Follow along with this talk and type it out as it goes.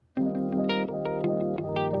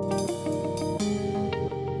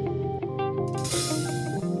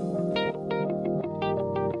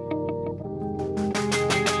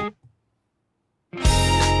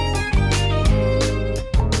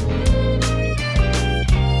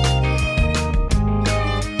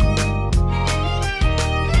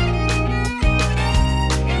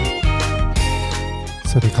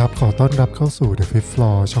สวัสดีครับขอต้อนรับเข้าสู่ The Fifth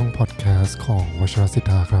Floor ช่องพอดแคสต์ของวชรศิล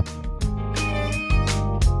ธาครับ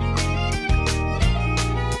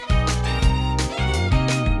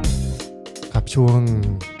ครับช่วง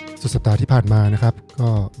สุดสัปดาห์ที่ผ่านมานะครับก็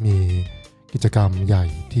มีกิจกรรมใหญ่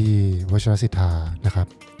ที่วชรศิลธานะครับ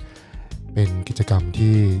เป็นกิจกรรม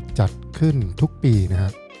ที่จัดขึ้นทุกปีนะฮ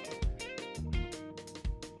ะ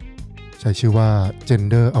ใช้ชื่อว่า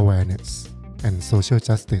Gender Awareness and Social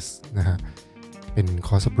Justice นะฮะเป็นค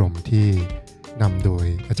อร์สอบรมที่นำโดย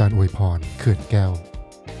อาจารย์อวยพรเขื่อนแก้ว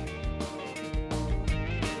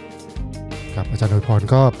ครับอาจารย์อวยพร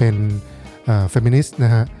ก็เป็นเฟมินิสต์น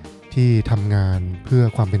ะฮะที่ทำงานเพื่อ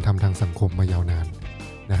ความเป็นธรรมทางสังคมมายาวนาน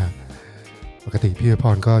นะฮะปกติพี่อวยพ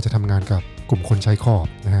รก็จะทำงานกับกลุ่มคนใช้ขอบ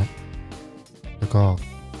นะฮะแล้วก็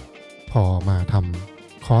พอมาท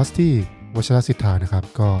ำคอร์สที่วชรศิลธานะครับ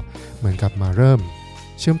ก็เหมือนกับมาเริ่ม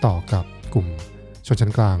เชื่อมต่อกับกลุ่มชน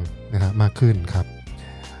ชั้นกลางนะฮะมากขึ้นครับ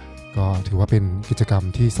ก็ถือว่าเป็นกิจกรรม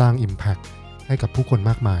ที่สร้าง Impact ให้กับผู้คน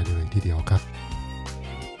มากมายเลยทีเดียวครับ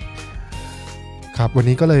ครับวัน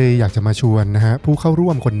นี้ก็เลยอยากจะมาชวนนะฮะผู้เข้าร่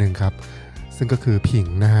วมคนหนึ่งครับซึ่งก็คือผิง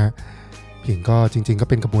นะฮะผิงก็จริงๆก็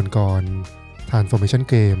เป็นกระบวนการ Transformation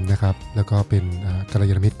Game นะครับแล้วก็เป็นกัล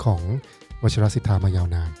ยาณมิตรของวชรศิลธามายาว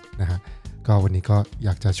นานนะฮะก็วันนี้ก็อย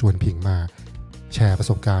ากจะชวนผิงมาแชร์ประ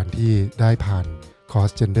สบการณ์ที่ได้ผ่านคอร์ส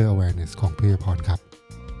Gender Awareness ของพี่อวยพรครับ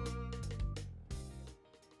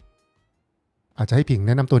อาจจะให้ผิงแ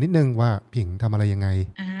นะนำตัวนิดนึงว่าผิงทำอะไรยังไง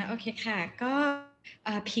โอเคค่ะก็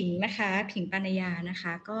ผิงนะคะผิงปาณยานะค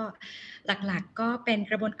ะก็หลักๆก็เป็น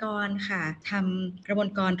กระบวนการค่ะทำกระบวน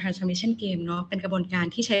การ transformation game เนาะเป็นกระบวนการ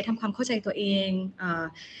ที่ใช้ทำความเข้าใจตัวเอง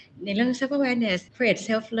ในเรื่อง self awareness create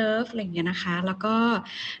self love อะไรอย่างเงี้ยนะคะแล้วก็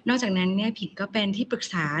นอกจากนั้นเนี่ยผิงก็เป็นที่ปรึก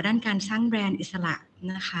ษาด้านการสร้างแบรนด์อิสระ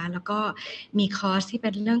นะคะแล้วก็มีคอร์สที่เป็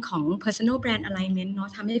นเรื่องของ personal brand alignment เนาะ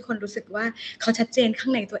ทำให้คนรู้สึกว่าเขาชัดเจนข้า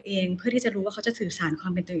งในตัวเองเพื่อที่จะรู้ว่าเขาจะสื่อสารควา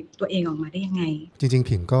มเป็นตัวเองออกมาได้ยังไงจริงๆ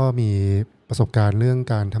ผิงก็มีประสบการณ์เรื่อง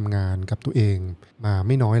การทำงานกับตัวเองมาไ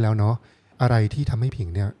ม่น้อยแล้วเนาะอะไรที่ทำให้ผิง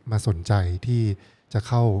เนี่ยมาสนใจที่จะ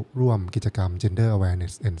เข้าร่วมกิจกรรม Gender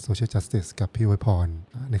Awareness and Social Justice กับพี่อวยพร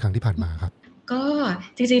ในครั้งที่ผ่านมาครับก็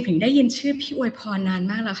จริงๆผิงได้ยินชื่อพี่อวยพรนาน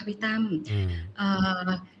มากแล้วค่ะพี่ตั้ม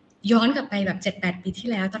ย้อนกลับไปแบบ 7-8 ปีที่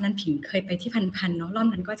แล้วตอนนั้นผิงเคยไปที่พันๆเนาะรอบ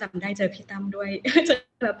นั้นก็จำได้เจอพี่ตั้มด้วยเจอ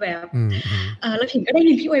แบบแล้วผิงก็ได้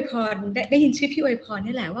ยินพี่อวยพรได้ยินชื่อพี่อวยพร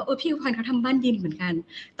นี่แหละว่าพี่อวยพรเขาทำบ้านดินเหมือนกัน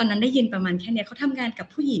ตอนนั้นได้ยินประมาณแค่นี้เขาทำงานกับ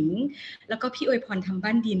ผู้หญิงแล้วก็พี่อวยพรทำบ้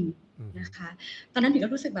านดินนะคะตอนนั้นผิง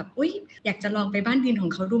ก็รู้สึกแบบอยากจะลองไปบ้านดินขอ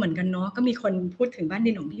งเขาดูเหมือนกันเนาะก็มีคนพูดถึงบ้าน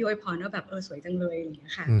ดินของพี่อวยพรว่าแบบสวยจังเลยอย่างเงี้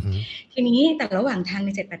ยค่ะทีนี้แต่ระหว่างทางใน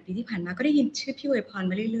 7-8 ปีที่ผ่านมาก็ได้ยินชื่อพี่อวยพร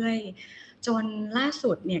มาเรื่อยๆจนล่า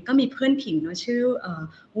สุดเนี่ยก็มีเพื่อนผิงเนาะชื่อ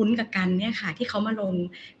วุ้นกับกันเนี่ยค่ะที่เขามาลง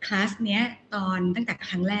คลาสเนี้ยตอนตั้งแต่ค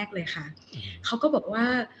รั้งแรกเลยค่ะเขาก็บอกว่า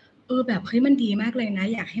แบบมันดีมากเลยนะ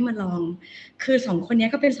อยากให้มาลองคือ2คนนี้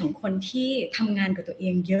ก็เป็น2คนที่ทำงานกับตัวเอ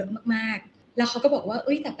งเยอะมากๆแล้วเขาก็บอกว่า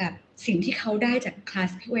แต่แบบสิ่งที่เขาได้จากคลาส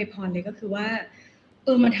พี่อวยพรเลยก็คือว่า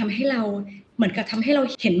มันทำให้เราเหมือนกับทำให้เรา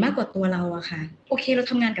เห็นมากกว่าตัวเราอะค่ะโอเคเรา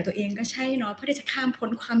ทำงานกับตัวเองก็ใช่เนาะเพื่อที่จะข้ามพ้น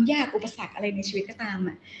ความยากอุปสรรคอะไรในชีวิตก็ตามอ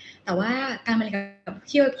ะแต่ว่าการมาเรียนกับ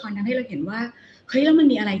พี่อวยพรทำให้เราเห็นว่าแล้วมัน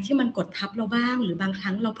มีอะไรที่มันกดทับเราบ้างหรือบางค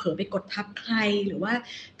รั้งเราเผลอไปกดทับใครหรือว่า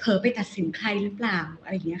เผลอไปตัดสินใครหรือเปล่าอะ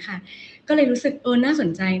ไรอย่างเงี้ยค่ะก็เลยรู้สึกน่าสน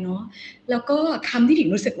ใจเนาะแล้วก็คำที่ผิง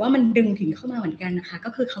รู้สึกว่ามันดึงผิงเข้ามาเหมือนกันนะคะก็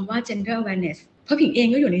คือคำว่า gender awareness เพราะผิงเอง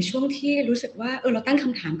ก็อยู่ในช่วงที่รู้สึกว่าเราตั้งค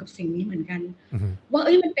ำถามกับสิ่งนี้เหมือนกันว่า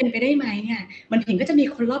มันเป็นไปได้ไหมเนี่ยมันผิงก็จะมี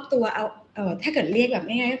คนรอบตัวถ้าเกิดเรียกแบบ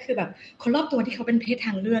ง่ายๆก็คือแบบคนรอบตัวที่เขาเป็นเพศท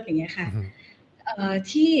างเลือกอย่างเงี้ยค่ะ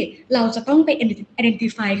ที่เราจะต้องไป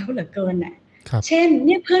identify เขาเหลือเกินน่ะเช่นเ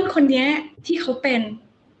นี่ยเพื่อนคนนี้ที่เขาเป็น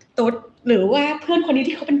ตุ๊ดหรือว่าเพื่อนคนนี้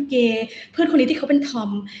ที่เขาเป็นเกย์เพื่อนคนนี้ที่เขาเป็นทอม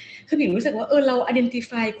คือผิงรู้สึกว่าเรา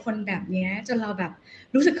identify คนแบบนี้จนเราแบบ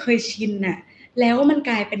รู้สึกเคยชินน่ะแล้วมัน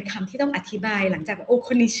กลายเป็นคำที่ต้องอธิบายหลังจากค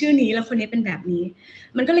นนี้ชื่อนี้แล้วคนนี้เป็นแบบนี้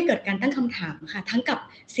มันก็เลยเกิดการตั้งคำถามค่ะทั้งกับ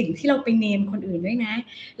สิ่งที่เราไปเนมคนอื่นด้วยนะ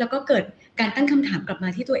แล้วก็เกิดการตั้งคำถามกลับมา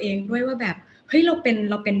ที่ตัวเองด้วยว่าแบบเราเ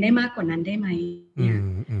ป็นได้มากกว่านั้นได้ไหมเนี่ย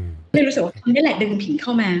เลยรู้สึกว่านี่แหละดึงผิงเข้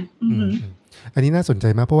ามาอันนี้น่าสนใจ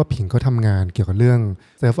มากเพราะว่าผิงก็ทำงานเกี่ยวกับเรื่อง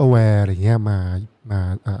self aware อะไรเงี้ยมา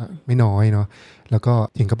ไม่น้อยเนาะแล้วก็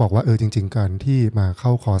ผิงก็บอกว่าจริงๆการที่มาเข้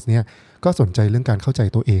าคอร์สเนี้ยก็สนใจเรื่องการเข้าใจ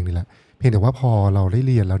ตัวเองนี่แหละเพียงแต่ว่าพอเราได้เ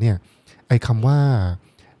รียนแล้วเนี่ยไอ้คำว่า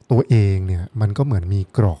ตัวเองเนี่ยมันก็เหมือนมี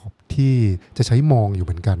กรอบที่จะใช้มองอยู่เ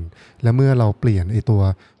หมือนกันและเมื่อเราเปลี่ยนไอ้ตัว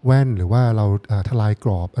แว่นหรือว่าเราทลายก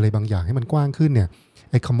รอบอะไรบางอย่างให้มันกว้างขึ้นเนี่ย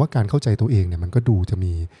ไอ้คำว่าการเข้าใจตัวเองเนี่ยมันก็ดูจะ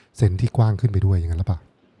มีเซนส์ที่กว้างขึ้นไปด้วยอย่างนั้นหรือเปล่า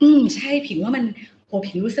ใช่ผิงว่ามัน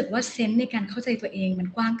ผิงรู้สึกว่าเซนส์ในการเข้าใจตัวเองมัน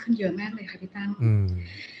กว้างขึ้นเยอะมากเลยค่ะพี่ตั้ม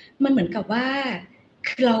มันเหมือนกับว่า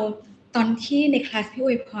คือเราตอนที่ในคลาสพี่อ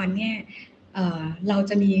วยพรเนี่ยเรา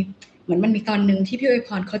จะมีเหมือนมันมีตอนนึงที่พี่อวยพ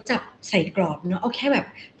รเขาจับใส่กรอบเนาะเอาแค่แบบ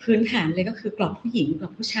พื้นฐานเลยก็คือกรอบผู้หญิงกรอ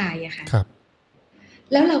บผู้ชายอะค่ะครับ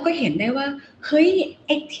แล้วเราก็เห็นได้ว่าเฮ้ยไ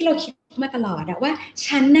อ้ที่เราคิดมาตลอดอะว่า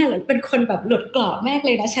ฉันน่ะเป็นคนแบบหลุดกรอบมากเล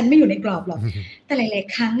ยนะฉันไม่อยู่ในกรอบหรอกแต่หลาย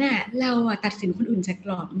ๆครั้งอะเราอะตัดสินคนอื่นจากก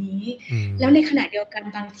รอบนี้แล้วในขณะเดียวกัน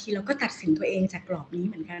บางทีเราก็ตัดสินตัวเองจากกรอบนี้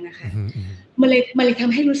เหมือนกันนะคะมันเลยท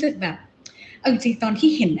ำให้รู้สึกแบบเอาจริงๆตอนที่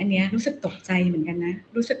เห็นอันเนี้ยรู้สึกตกใจเหมือนกันนะ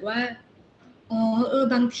รู้สึกว่าอ๋อ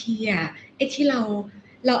บางทีอะไอ้ที่เรา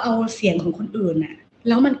เอาเสียงของคนอื่นอะ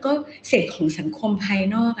แล้วมันก็เสียงของสังคมภาย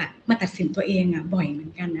นอกอะมาตัดสินตัวเองอะบ่อยเหมือ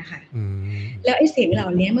นกันนะคะแล้วไอ้เสียงเหล่า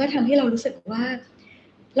นี้เมื่อทำให้เรารู้สึกว่า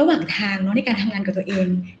ระหว่างทางเนาะในการทำงานกับตัวเอง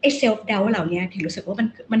ไอ้เซลฟ์ดาวเหล่านี้ถึงรู้สึกว่า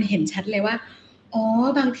มันเห็นชัดเลยว่าอ๋อ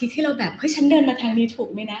บางทีที่เราแบบเฮ้ยฉันเดินมาทางนี้ถูก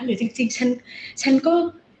ไหมนะหรือจริงๆฉันก็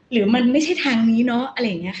หรือมันไม่ใช่ทางนี้เนาะอะไร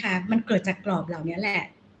อย่างเงี้ยค่ะมันเกิดจากกรอบเหล่านี้แหละ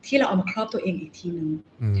ที่เราเอามาครอบตัวเองอีกทีนึง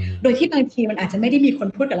โดยที่บางทีมันอาจจะไม่ได้มีคน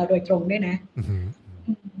พูดกับเราโดยตรงด้วยนะ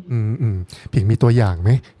ผิงมีตัวอย่างไหม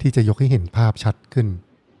ที่จะยกให้เห็นภาพชัดขึ้น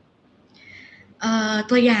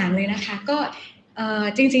ตัวอย่างเลยนะคะก็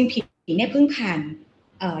จริงๆผิงเนี่ยเพิ่งผ่าน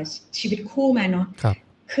ชีวิตคู่มาเนาะ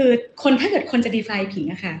คือคนถ้าเกิดคนจะ define ผิง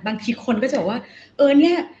อะค่ะบางทีคนก็จะบอกว่าเ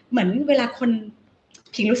นี่ยเหมือนเวลาคน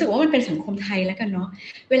ผิงรู้สึกว่ามันเป็นสังคมไทยแล้วกันเนาะ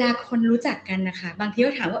เวลาคนรู้จักกันนะคะบางที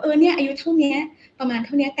ก็ถามว่าเนี่ยอายุเท่านี้ประมาณเ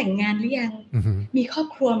ท่านี้แต่งงานหรือยังมีครอบ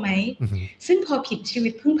ครัวไหมซึ่งพอผิงชีวิ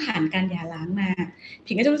ตเพิ่งผ่านการหย่าร้างมา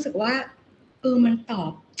ผิงก็จะรู้สึกว่ามันตอ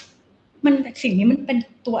บมันสิ่งนี้มันเป็น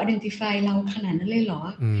ตัว identify เราขนาดนั้นเลยเหรอ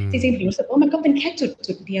จริงๆผิงรู้สึกว่ามันก็เป็นแค่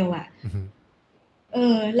จุดเดียวอะ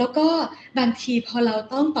แล้วก็บางทีพอเรา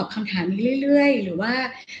ต้องตอบคำถามนี้เรื่อยๆหรือว่า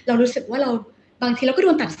เรารู้สึกว่าเราบางทีเราก็โด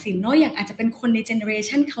นตัดสินเนาะอย่างอาจจะเป็นคนในเจเนอเร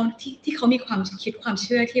ชันเขาที่เขามีความคิดความเ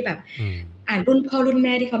ชื่อที่แบบรุ่นพ่อรุ่นแ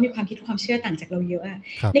ม่ที่เขามีความคิดความเชื่อต่างจากเราเยอะ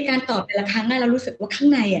ในการตอบแต่ละครั้งเรารู้สึกว่าข้าง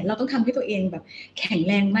ในเราต้องทำให้ตัวเองแบบแข็ง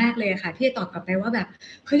แรงมากเลยค่ะที่จะตอบกลับไปว่าแบบ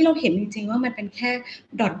เฮ้ยเราเห็นจริงๆว่ามันเป็นแค่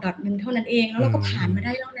ดอทนึงเท่านั้นเองแล้วเราก็ผ่านมาไ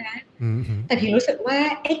ด้แล้วนะแต่พี่รู้สึกว่า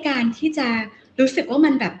ไอ้การที่จะรู้สึกว่ามั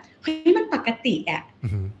นแบบเฮ้ยมันปกติอะ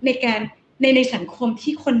ในการในสังคม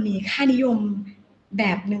ที่คนมีค่านิยมแบ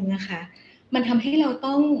บนึงนะคะมันทำให้เรา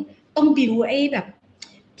ต้องบิวไอ้แบบ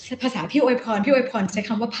ภาษาพี่อวยพรใช้ค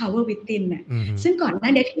ำว่า power within น่ะซึ่งก่อนหน้า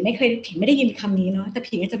นี้ผิงไม่ได้ยินคำนี้เนาะแต่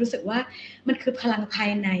ผิงก็จะรู้สึกว่ามันคือพลังภา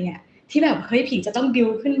ยในอะที่แบบเฮ้ยผิงจะต้องบิว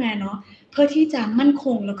ขึ้นมาเนาะเพื่อที่จะมั่นค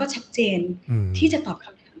งแล้วก็ชัดเจนที่จะตอบค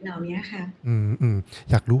ำถามเหล่านี้ค่ะ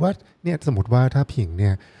อยากรู้ว่าเนี่ยสมมติว่าถ้าผิงเนี่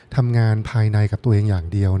ยทำงานภายในกับตัวเองอย่าง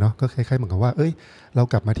เดียวเนาะก็คล้ายๆเหมือนกับว่าเรา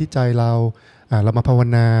กลับมาที่ใจเรามาภาว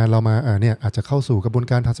นาเรามาเนี่ยอาจจะเข้าสู่กระบวน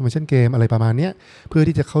การ transformation game อะไรประมาณเนี้ยเพื่อ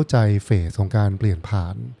ที่จะเข้าใจเฟสของการเปลี่ยนผ่า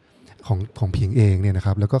นของผิงเองเนี่ยนะค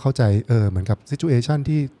รับแล้วก็เข้าใจเหมือนกับ situation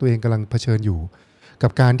ที่ตัวเองกำลังเผชิญอยู่กั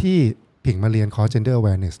บการที่ผิงมาเรียน course gender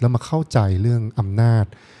awareness แล้วมาเข้าใจเรื่องอำนาจ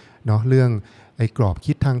เนาะเรื่องไอ้กรอบ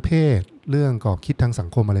คิดทางเพศเรื่องกรอบคิดทางสัง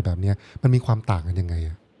คมอะไรแบบนี้มันมีความต่างกันยังไง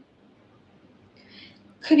อะ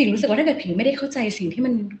คือผิงรู้สึกว่าถ้าเกิดผิงไม่ได้เข้าใจสิ่งที่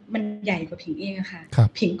มันใหญ่กว่าผิงเองอะค่ะ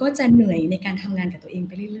ผิงก็จะเหนื่อยในการทำงานกับตัวเองไ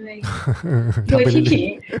ปเรื่อยๆโดยที่ผิง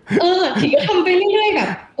ก็ทำไปเรื่อยๆแบบ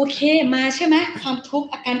โอเคมาใช่ไหมความทุกข์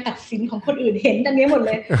อาการตัดสินของคนอื่นเห็นอันนี้หมดเ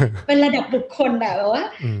ลยเป็นระดับบุคคลแบบว่า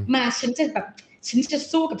มาฉันจะ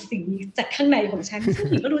สู้กับสิ่งนี้จากข้างในของฉันซึ่ง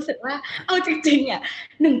ผิงก็รู้สึกว่าเอาจริงๆอ่ะ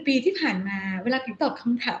1 ปีที่ผ่านมาเวลาผิงตอบค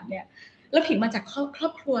ำถามเนี่ยแล้วผิงมาจากครอ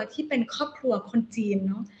บครัวที่เป็นครอบครัวคนจีน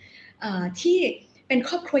เนาะที่เป็น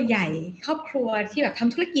ครอบครัวใหญ่ครอบครัวที่แบบท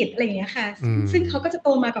ำธุรกิจอะไรอย่างเงี้ยค่ะซึ่งเขาก็จะโต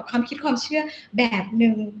มากับความคิดความเชื่อแบบนึ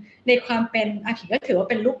งในความเป็นผิงก็ถือว่า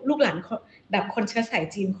เป็นลูกหลานแบบคนเชื้อสาย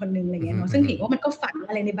จีนคนนึงอะไรเงี้ยเนาะซึ่งผิงว่ามันก็ฝัง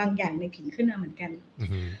อะไรในบางอย่างในผิงขึ้นมาเหมือนกัน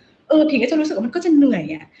ผิงก็จะรู้สึกว่ามันก็จะเหนื่อย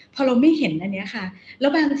อ่ะพอเราไม่เห็นอันเนี้ยค่ะแล้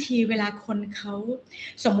วบางทีเวลาคนเขา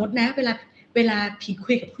สมมตินะเวลาผิง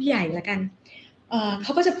คุยกับผู้ใหญ่ละกันเข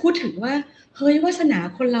าก็จะพูดถึงว่าเฮ้ยวาสนา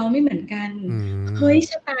คนเราไม่เหมือนกันเฮ้ย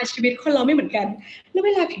ชะตาชีวิตคนเราไม่เหมือนกันแล้วเว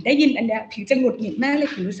ลาผิงได้ยินอันเนี้ยผิงจะหงุดหงิดมากเลย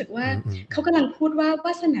ผิงรู้สึกว่าเขากำลังพูดว่าว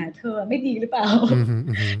าสนาเธอไม่ดีหรือเปล่า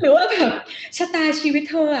หรือว่าแบบชะตาชีวิต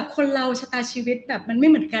เธอคนเราชะตาชีวิตแบบมันไม่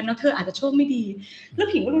เหมือนกันเนาะเธออาจจะโชคไม่ดีแล้ว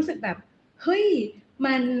ผิงก็รู้สึกแบบเฮ้ย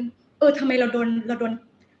มันทำไมเราโ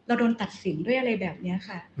ดนตัดสินด้วยอะไรแบบนี้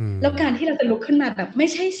ค่ะแล้วการที่เราจะลุกขึ้นมาแบบไม่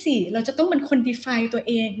ใช่สิเราจะต้องเป็นคน define ตัว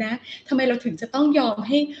เองนะทำไมเราถึงจะต้องยอมใ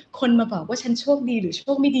ห้คนมาบอกว่าฉันโชคดีหรือโช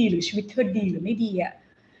คไม่ดีหรือชีวิตเธอดีหรือไม่ดีอ่ะ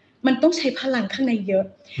มันต้องใช้พลังข้างในเยอะ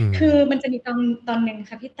คือมันจะมีตอนนึง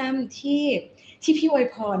ค่ะพี่ตั้มที่พี่อวย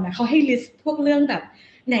พรนะเขาให้ list พวกเรื่องแบบ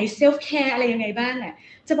ไหน self care อะไรยังไงบ้างอ่ะ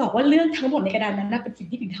จะบอกว่าเรื่องทั้งหมดในกระดานนั้นน่ะเป็นสิ่ง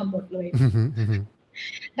ที่ผิงทำหมดเลย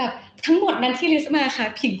แบบทั้งหมดนั้นที่ลิสต์มาค่ะ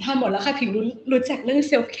ผิงทำหมดแล้วค่ะผิงรู้จักเรื่อง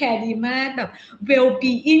self care ดีมากแบบ well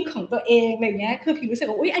being ของตัวเองอะไรเงี้ยคือผิงรู้สึก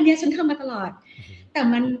ว่าอุ๊ยอันเนี้ยฉันทำมาตลอดแต่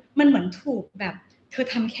มันเหมือนถูกแบบเธอ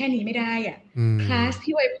ทำแค่นี้ไม่ได้อ่ะคลาส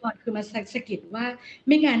ที่อวยพรคือมาสะกิดว่าไ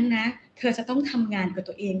ม่งั้นนะเธอจะต้องทำงานกับ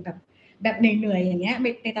ตัวเองแบบเหนื่อยๆอย่างเงี้ย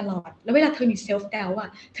ในตลอดแล้วเวลาเธอมี self doubt อ่ะ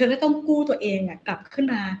เธอก็ต้องกู้ตัวเองอ่ะกลับขึ้น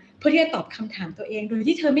มาเพื่อที่จะตอบคำถามตัวเองโดย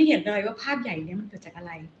ที่เธอไม่เห็นเลยว่าภาพใหญ่เนี้ยมันเกิดจากอะไ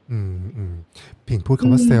รผิงพูดค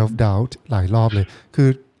ำว่า self doubt หลายรอบเลยคือ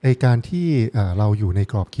ไอการที่เราอยู่ใน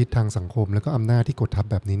กรอบคิดทางสังคมแล้วก็อำนาจที่กดทับ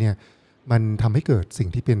แบบนี้เนี่ยมันทำให้เกิดสิ่ง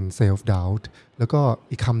ที่เป็น self doubt แล้วก็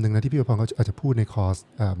อีกคำหนึ่งนะที่พี่ประพรเขาอาจจะพูดในคอร์ส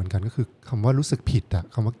เหมือนกันก็คือคำว่ารู้สึกผิดอะ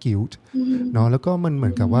คำว่า guilt เนาะแล้วก็มันเหมื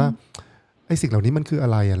อนกับว่าไอสิ่งเหล่านี้มันคืออะ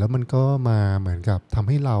ไรอะแล้วมันก็มาเหมือนกับทำใ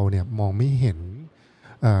ห้เราเนี่ยมองไม่เห็น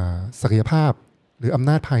ศักยภาพหรืออำ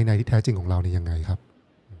นาจภายในที่แท้จริงของเราเนี่ยยังไงครับ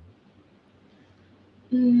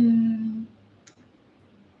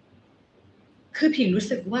คือผิงรู้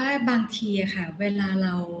สึกว่าบางทีอะค่ะเว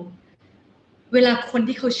ลาคน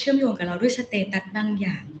ที่เขาเชื่อมโยงกับเราด้วยสเตตัสบางอ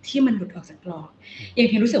ย่างที่มันหลุดออกจากกรอบอย่าง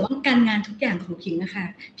ผิงรู้สึกว่าการงานทุกอย่างของผิงนะคะ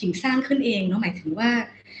ผิงสร้างขึ้นเองเนาะหมายถึงว่า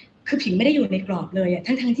คือผิงไม่ได้อยู่ในกรอบเลยอะ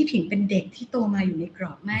ทั้งที่ผิงเป็นเด็กที่โตมาอยู่ในกร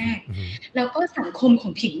อบมากแล้วก็สังคมขอ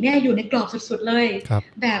งผิงเนี่ยอยู่ในกรอบสุดๆเลย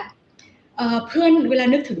แบบเพื่อนเวลา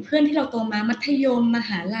นึกถึงเพื่อนที่เราโตมามัธยมมห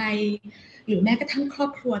าลัยหรือแม้กระทั่งครอ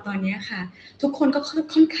บครัวตอนนี้ค่ะทุกคนก็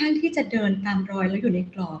ค่อนข้างที่จะเดินตามรอยแล้วอยู่ใน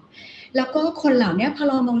กรอบแล้วก็คนเหล่านี้พอ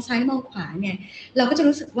เรามองซ้ายมองขวาเนี่ยเราก็จะ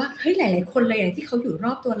รู้สึกว่าเฮ้ยหลายๆคนเลยที่เขาอยู่ร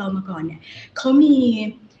อบตัวเรามาก่อนเนี่ยเขามี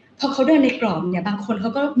พอเขาเดินในกรอบเนี่ยบางคนเข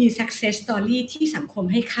าก็มี success story ที่สังคม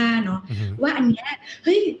ให้ค่าเนาะว่าอันเนี้ยเ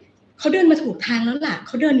ฮ้ยเขาเดินมาถูกทางแล้วล่ะเ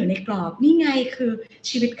ขาเดินอยู่ในกรอบนี่ไงคือ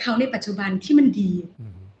ชีวิตเขาในปัจจุบันที่มันดี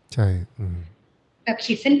ใช่แบบ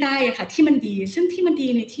ขีดเส้นใต้อะค่ะที่มันดีซึ่งที่มันดี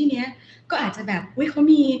ในที่เนี้ยก็อาจจะแบบอุ้ยเขา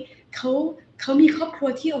มีครอบครัว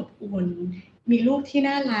ที่อบอุ่นมีลูกที่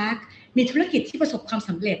น่ารักมีธุรกิจที่ประสบความส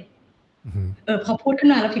ำเร็จพอพูดขึ้น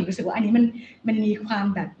มาแล้วผิงรู้สึกว่าอันนี้มันมีความ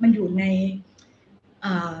แบบมันอยู่ใน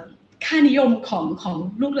ค่านิยมของ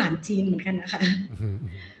ลูกหลานจีนเหมือนกันนะคะ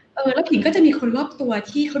แล้วผิงก็จะมีคนรอบตัว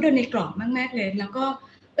ที่เขาเดินในกรอบมากๆเลยแล้วก็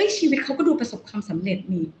ชีวิตเขาก็ดูประสบความสำเร็จ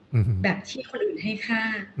นี่แบบที่คนอื่นให้ค่า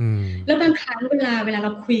แล้วบางครั้งเวลาเร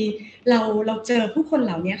าคุยเราเจอผู้คนเ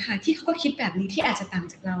หล่านี้ค่ะที่เขาก็คิดแบบนี้ที่อาจจะต่าง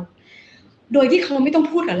จากเราโดยที่เขาไม่ต้อง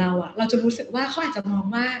พูดกับเราอ่ะเราจะรู้สึกว่าเขาอาจจะมอง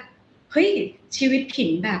ว่าเฮ้ยชีวิตผิง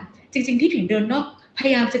แบบจริงๆที่ผิงเดินนอกพย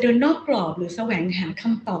ายามจะเดินนอกกรอบหรือแสวงหาค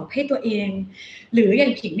ำตอบให้ตัวเองหรืออย่า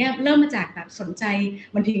งผิงเนี่ยเริ่มมาจากแบบสนใจ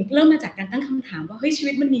มันผิงเริ่มมาจากการตั้งคำถามว่าเฮ้ยชี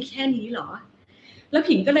วิตมันมีแค่นี้หรอแล้ว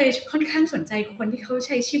ผิงก็เลยค่อนข้างสนใจคนที่เขาใ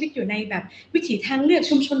ช้ชีวิตอยู่ในแบบวิถีทางเลือก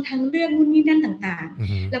ชุมชนทางเลือกนู่นนี่นั่นต่าง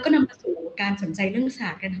ๆแล้วก็นำมาสู่การสนใจเรื่องศา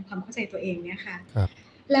สตร์การทำความเข้าใจตัวเองเนี่ยค่ะ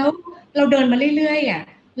แล้วเราเดินมาเรื่อยๆอ่ะ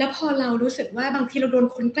แล้วพอเรารู้สึกว่าบางทีเราโดน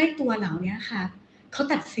คนใกล้ตัวเหล่านี้ค่ะเขา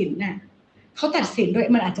ตัดสินน่ะเขาตัดสินโดย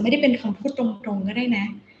มันอาจจะไม่ได้เป็นคำพูดตรงๆก็ได้นะ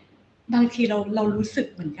บางทีเรารู้สึก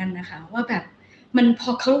เหมือนกันนะคะว่าแบบมันพ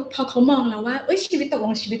อเขามองแล้วว่าชีวิตตกล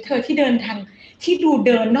งชีวิตเธอที่เดินทางที่ดูเ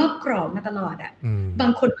ดินนอกกรอบมาตลอดอ่ะบา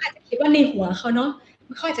งคนก็อาจจะคิดว่าในหัวเขาเนาะ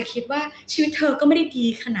เขาอาจจะคิดว่าชีวิตเธอก็ไม่ได้ดี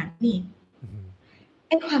ขนาดนี้ไ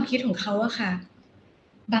อ้ความคิดของเขาอะค่ะ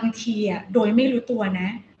บางทีอะโดยไม่รู้ตัวนะ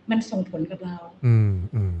มันส่งผลกับเรา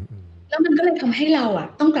แล้วมันก็เลยทำให้เราอะ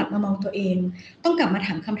ต้องกลับมามองตัวเองต้องกลับมาถ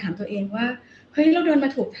ามคำถามตัวเองว่าเฮ้ยเราเดินมา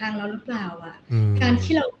ถูกทางแล้วหรือเปล่าอะการ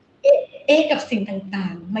ที่เรากับสิ่งต่า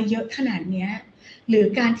งๆมาเยอะขนาดเนี้ยหรือ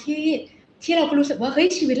การที่เราก็รู้สึกว่าเฮ้ย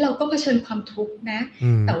ชีวิตเราก็เผชิญความทุกข์นะ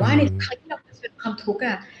แต่ว่าในครั้งที่เราเผชิญความทุกข์อ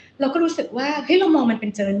ะเราก็รู้สึกว่าเฮ้ยเรามองมันเป็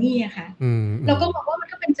นเจอร์นี่อะค่ะเราก็มองว่ามัน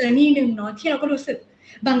ก็เป็นเจอร์นี่นึงเนาะที่เราก็รู้สึก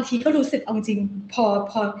บางทีก็รู้สึกเอาจริงพอ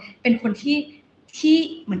เป็นคนที่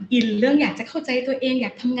เหมือนอินเรื่องอยากจะเข้าใจตัวเองอย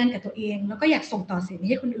ากทำงานกับตัวเองแล้วก็อยากส่งต่อสิ่งนี้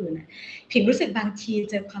ให้คนอื่นอ่ะผิงรู้สึกบางที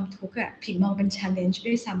เจอความทุกข์อ่ะผิงมองเป็น challenge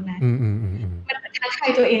ด้วยซ้ำนะมันท้าทาย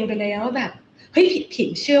ตัวเองไปเลยว่าแบบเฮ้ยผิง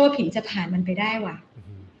เชื่อว่าผิงจะผ่านมันไปได้ว่ะ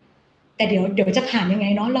แต่เดี๋ยวจะผ่านยังไง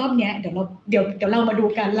เนาะรอบเนี้ยเดี๋ยวเรามาดู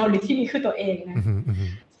กันเราในที่นี้คือตัวเองนะ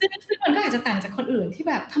ซึ่งมันก็อาจจะต่างจากคนอื่นที่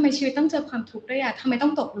แบบทำไมชีวิตต้องเจอความทุกข์ด้วยอ่ะทำไมต้อ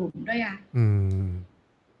งตกหลุมด้วยอ่ะ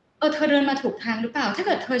เธอเดินมาถูกทางหรือเปล่าถ้าเ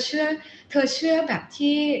กิดเธอเชื่อแบบ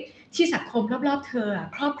ที่สังคมรอบๆเธอ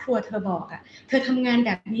ครอบครัวเธอบอกเธอทำงานแ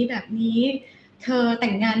บบนี้เธอแต่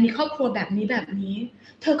งงานมีครอบครัวแบบนี้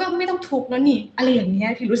เธอก็ไม่ต้องทุกข์แล้วนี่อะไรอย่างเงี้ย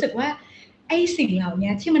พี่รู้สึกว่าไอ้สิ่งเหล่า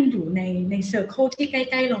นี้ที่มันอยู่ในเซอร์เคิลที่ใก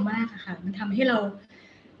ล้ๆเรามากอะค่ะมันทำให้เรา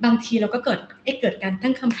บางทีเราก็เกิดการตั้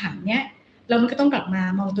งคำถามเนี้ยแล้วมันก็ต้องกลับมา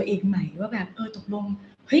มองตัวเองใหม่ว่าแบบตกลง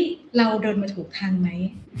เฮ้ยเราเดินมาถูกทางไหม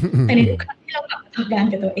แต่ในทุกครั้งที่เรากลับมาทำงาน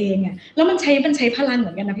กับตัวเองอ่ะแล้วมันใช้พลังเห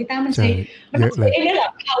มือนกันนะพี่ต้ามันใช้เยอะเลยเนี่ยแหละ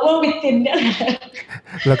power within เนี่ยแหละ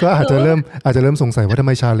แล้วก็อาจจะเริ่มสงสัยว่าทำไ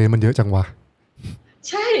มชาเลนจ์มันเยอะจังวะ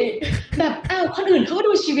ใช่แบบคนอื่นเขาก็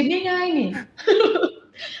ดูชีวิตง่ายๆนี่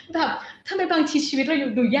แบบทำไมบางทีชีวิตเรา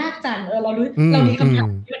ดูยากจังเรามีคำถาม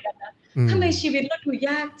เยอะนะทำไมชีวิตเราดูย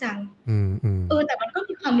ากจังแต่มันก็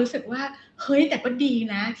มีความรู้สึกว่าเฮ้ยแต่ก็ดี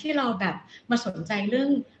นะที่เราแบบมาสนใจเ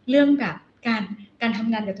รื่องแบบการท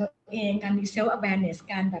ำงานกับตัวเองการมี self awareness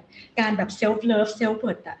การแบบ self love self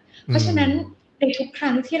worth อ่ะเพราะฉะนั้นในทุกค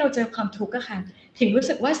รั้งที่เราเจอความทุกข์อะค่ะผิงรู้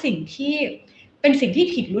สึกว่าสิ่งที่เป็นสิ่งที่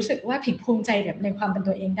ผิงรู้สึกว่าผิงภูมิใจแบบในความเป็น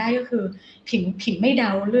ตัวเองได้ก็คือผิงไม่เด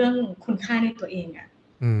าเรื่องคุณค่าในตัวเองอะ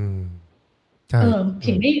ใช่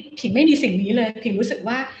ผิงไม่มีสิ่งนี้เลยผิงรู้สึก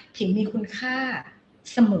ว่าผิงมีคุณค่า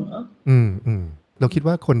เสมอเราคิด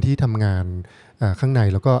ว่าคนที่ทำงานข้างใน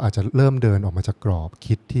แล้วก็อาจจะเริ่มเดินออกมาจากกรอบ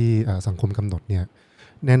คิดที่สังคมกำหนดเนี่ย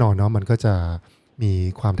แน่นอนเนาะมันก็จะมี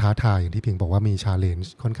ความท้าทายอย่างที่เพียงบอกว่ามี challenge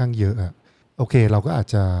ค่อนข้างเยอะอะโอเคเราก็อาจ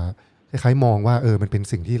จะคล้ายๆมองว่ามันเป็น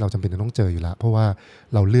สิ่งที่เราจำเป็นจะต้องเจออยู่แล้วเพราะว่า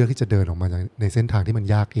เราเลือกที่จะเดินออกมาในเส้นทางที่มัน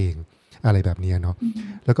ยากเองอะไรแบบนี้เนาะ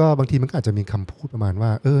แล้วก็บางทีมันก็อาจจะมีคำพูดประมาณว่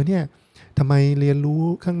าเนี่ยทำไมเรียนรู้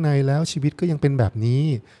ข้างในแล้วชีวิตก็ยังเป็นแบบนี้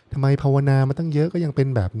ทำไมภาวนามาตั้งเยอะก็ยังเป็น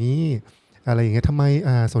แบบนี้อะไรอย่างเงี้ยทำไม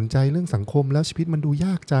สนใจเรื่องสังคมแล้วชีวิตมันดูย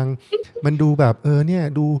ากจังมันดูแบบเนี่ย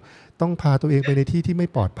ดูต้องพาตัวเองไปในที่ที่ไม่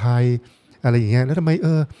ปลอดภัยอะไรอย่างเงี้ยแล้วทำไม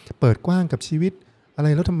เปิดกว้างกับชีวิตอะไร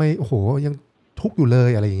แล้วทำไมโอ้โหยังทุกข์อยู่เลย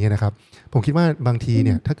อะไรอย่างเงี้ยนะครับผมคิดว่าบางทีเ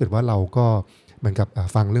นี่ยถ้าเกิดว่าเราก็เหมือนกับ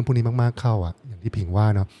ฟังเรื่องพวกนี้มากๆเข้าอย่างที่ผิงว่า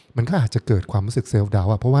เนาะมันก็อาจจะเกิดความรู้สึกเซลฟ์ดาว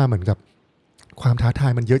น์เพราะว่าเหมือนกับความท้าทา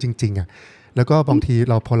ยมันเยอะจริงๆแล้วก็บางที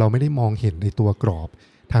พอเราไม่ได้มองเห็นในตัวกรอบ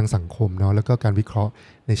ทางสังคมเนาะแล้วก็การวิเคราะห์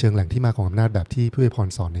ในเชิงแหล่งที่มาของอำนาจแบบที่พี่อวยพร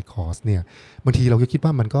สอนในคอร์สเนี่ยบางทีเราก็คิดว่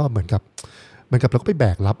ามันก็เหมือนกับเราก็ไปแบ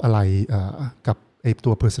กรับอะไรกับไอ้ตั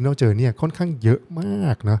ว personal journey ค่อนข้างเยอะมา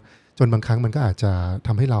กเนาะจนบางครั้งมันก็อาจจะท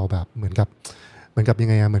ำให้เราแบบเหมือนกับยัง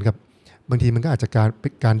ไงเหมือนกับบางทีมันก็อาจจะ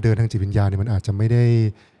การเดินทางจิตวิญญาณเนี่ยมันอาจจะไม่ได้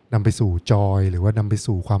นำไปสู่จอยหรือว่านำไป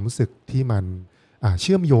สู่ความรู้สึกที่มันเ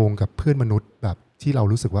ชื่อมโยงกับเพื่อนมนุษย์แบบที่เรา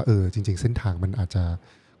รู้สึกว่าจริงๆเส้นทางมันอาจจะ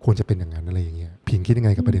ควรจะเป็นอย่างนั้นอะไรอย่างเงี้ยผิงคิดยังไ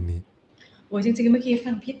งกับประเด็นนี้โอ้จริงๆเมื่อกี้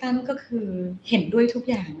ฟังพี่ตั้มก็คือเห็นด้วยทุก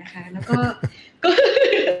อย่างนะคะแล้วก็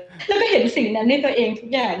เห็นสิ่งนั้นในตัวเองทุก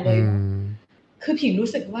อย่างเลยคือผิงรู้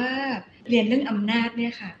สึกว่าเรียนเรื่องอำนาจเนี่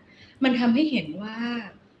ยค่ะมันทำให้เห็นว่า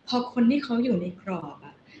พอคนที่เขาอยู่ในกรอบ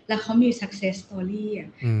แล้วเขามี success story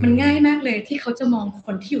มันง่ายมากเลยที่เขาจะมองค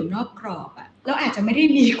นที่อยู่นอกกรอบแล้วอาจจะไม่ได้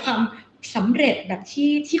มีความสำเร็จแบบ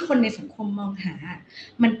ที่คนในสังคมมองหา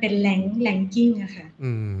มันเป็นแรงกิ้งอะค่ะ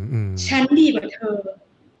ฉันดีกว่าเธอ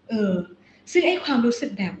ซึ่งไอ้ความรู้สึก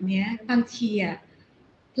แบบนี้บางที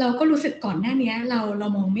เราก็รู้สึกก่อนหน้านี้เรา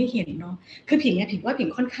มองไม่เห็นเนาะคือผิงว่าผิง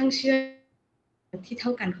ค่อนข้างเชื่อที่เท่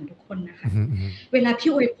ากันของทุกคนนะคะเวลา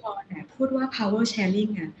พี่อวยพรพูดว่า power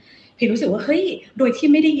sharing ผิงรู้สึกว่าเฮ้ยโดยที่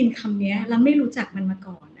ไม่ได้ยินคำนี้แล้วไม่รู้จักมันมา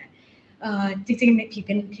ก่อนจริงๆ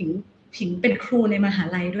ผิงเป็นครูในมหา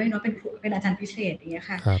ลัยด้วยเนาะเป็นอาจารย์พิเศษอย่างเงี้ย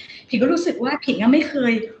ค่ะผิงก็รู้สึกว่าผิงไม่เค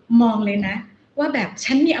ยมองเลยนะว่าแบบ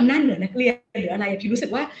ฉันมีอำนาจเหนือนักเรียนหรืออะไรผิงรู้สึ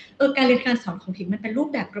กว่าการเรียนการสอนของผิงมันเป็นรูป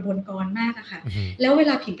แบบกระบวนการมากอะค่ะแล้วเว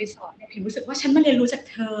ลาผิงไปสอนผิงรู้สึกว่าฉันมาเรียนรู้จาก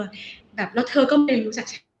เธอแบบแล้วเธอก็เรียนรู้จาก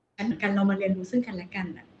ฉันเหมือนกันเรามาเรียนรู้ซึ่งกันและกัน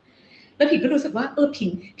แล้วผิงก็รู้สึกว่า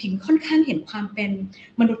ผิงค่อนข้างเห็นความเป็น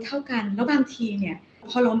มนุษย์เท่ากันแล้วบางทีเนี่ย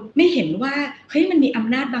พอเราไม่เห็นว่าเฮ้ยมันมีอ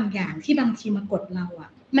ำนาจบางอย่างที่บางทีมากดเรา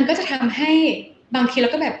มันก็จะทำให้บางทีเรา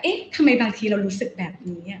ก็แบบทำไมบางทีเรารู้สึกแบบ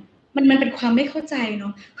นี้มันเป็นความไม่เข้าใจเนา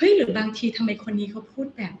ะเฮ้ยหรือบางทีทำไมคนนี้เขาพูด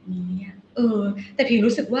แบบนี้แต่ผิง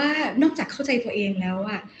รู้สึกว่านอกจากเข้าใจตัวเองแล้ว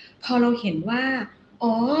พอเราเห็นว่า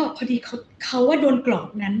พอดีเขาว่าโดนกรอบ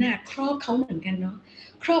นั้นครอบเขาเหมือนกันเนาะ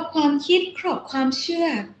ครอบความคิดครอบความเชื่อ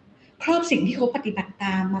ครอบสิ่งที่เขาปฏิบัติต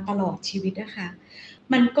ามมาตลอดชีวิตนะคะ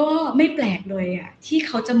มันก็ไม่แปลกเลยที่เ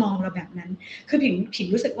ขาจะมองเราแบบนั้นคือผิง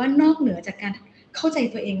รู้สึกว่านอกเหนือจากการเข้าใจ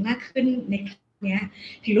ตัวเองมากขึ้นในครั้งนี้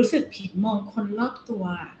ผิงรู้สึกผิงมองคนรอบตัว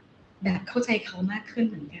แบบเข้าใจเขามากขึ้น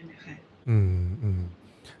เหมือนกันนะคะ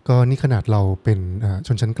ก็นี่ขนาดเราเป็นช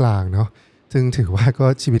นชั้นกลางเนาะซึ่งถือว่าก็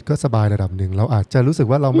ชีวิตก็สบายระดับหนึ่งเราอาจจะรู้สึก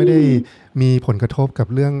ว่าเราไม่ได้มีผลกระทบกับ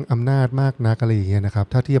เรื่องอำนาจมากนักอะไรอย่างเงี้ยนะครับ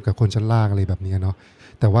ถ้าเทียบกับคนชั้นล่างอะไรแบบนี้เนาะ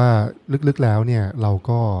แต่ว่าลึกๆแล้วเนี่ยเรา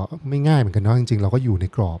ก็ไม่ง่ายเหมือนกันเนาะจริงๆเราก็อยู่ใน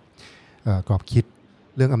กรอบคิด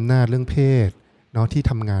เรื่องอำนาจเรื่องเพศเนาะที่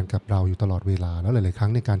ทำงานกับเราอยู่ตลอดเวลาแล้วหลายๆครั้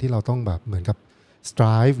งในการที่เราต้องแบบเหมือนกับ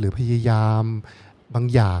strive หรือพยายามบาง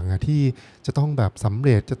อย่างที่จะต้องแบบสำเ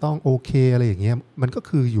ร็จจะต้องโอเคอะไรอย่างเงี้ยมันก็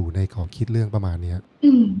คืออยู่ในขอบคิดเรื่องประมาณนี้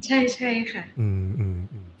ใช่ใช่ค่ะ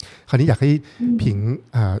คราวนี้อยากให้ผิง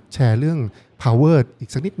แชร์เรื่อง power อีก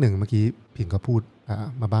สักนิดหนึ่งเมื่อกี้ผิงก็พูด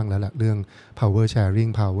มาบ้างแล้วแหละเรื่อง power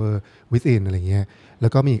sharing power within อะไรเงี้ยแล้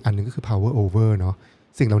วก็มีอีกอันนึงก็คือ power over เนาะ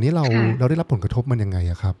สิ่งเหล่านี้เราได้รับผลกระทบมันยังไง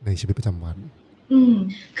อะครับในชีวิตประจำวัน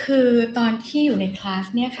คือตอนที่อยู่ในคลาส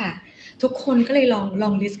เนี่ยค่ะทุกคนก็เลยล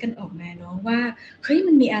องลิสต์กันออกมาเนาะว่าเฮ้ย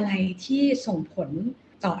มันมีอะไรที่ส่งผล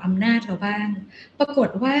ต่ออำนาจเราบ้างปรากฏ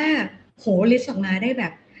ว่าโหลิสต์ออกมาได้แบ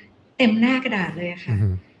บเต็มหน้ากระดาษเลยอะค่ะ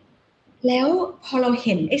แล้วพอเราเ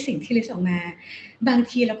ห็นไอ้สิ่งที่ลิสต์ออกมาบาง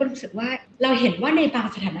ทีเราก็รู้สึกว่าเราเห็นว่าในบาง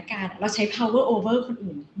สถานการณ์เราใช้ power over คน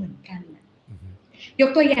อื่นเหมือนกันยก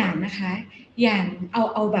ตัวอย่างนะคะอย่าง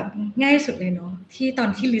เอาแบบง่ายสุดเลยเนาะที่ตอน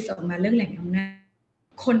ที่ลิสต์ออกมาเรื่องแหล่งอำนาจ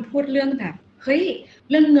คนพูดเรื่องแบบเฮ้ย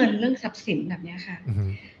เรื่องเงินเรื่องทรัพย์สินแบบนี้ค่ะ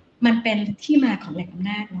มันเป็นที่มาของแหล่งอำ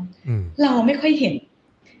นาจเนาะเราไม่ค่อยเห็น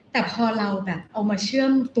แต่พอเราแบบเอามาเชื่อ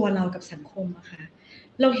มตัวเรากับสังคมอะค่ะ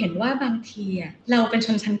เราเห็นว่าบางทีอะเราเป็นช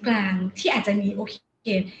นชั้นกลางที่อาจจะมีโอเค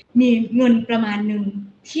มีเงินประมาณนึง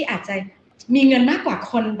ที่อาจจะมีเงินมากกว่า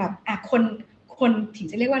คนแบบคนถึง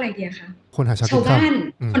จะเรียกว่าอะไรดีคะคนหาเช้ากิชาวนค่ำบ้าน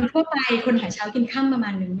คนทั่วไปคนหาเช้ากินค่ำประมา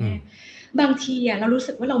ณนึงเนี่ยบางทีอะเรารู้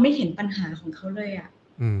สึกว่าเราไม่เห็นปัญหาของเขาเลยอะ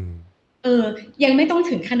ยังไม่ต้อง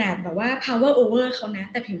ถึงขนาดแบบว่า power over เขานะ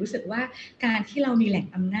แต่ผิงรู้สึกว่าการที่เรามีแหล่ง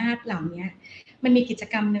อำนาจเหล่านี้มันมีกิจ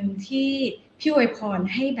กรรมหนึ่งที่พี่อวยพร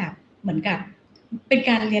ให้แบบเหมือนกับเป็น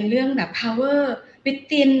การเรียนเรื่องแบบ power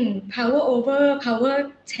within power over power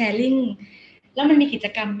sharing แล้วมันมีกิจ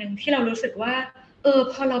กรรมหนึ่งที่เรารู้สึกว่า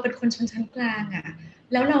พอเราเป็นคนชนชั้นกลางอะ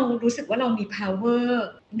แล้วเรารู้สึกว่าเรามี power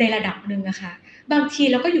ในระดับหนึ่งอะค่ะบางที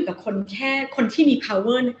เราก็อยู่กับแค่คนที่มี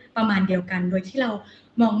power ประมาณเดียวกันโดยที่เรา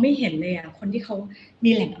มองไม่เห็นเลยอะคนที่เขา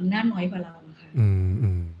มีแหล่งอำนาจน้อยกว่าเราอะค่ะ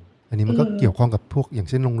อันนี้มันก็เกี่ยวข้องกับพวกอย่าง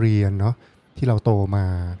เช่นโรงเรียนเนาะที่เราโตมา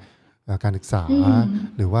การศึกษา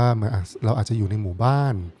หรือว่าเราอาจจะอยู่ในหมู่บ้า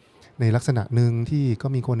นในลักษณะหนึ่งที่ก็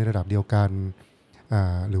มีคนในระดับเดียวกัน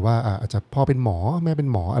หรือว่าอาจจะพ่อเป็นหมอแม่เป็น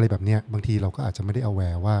หมออะไรแบบเนี้ยบางทีเราก็อาจจะไม่ได้เอาแว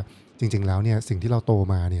ร์ว่าจริงๆแล้วเนี่ยสิ่งที่เราโต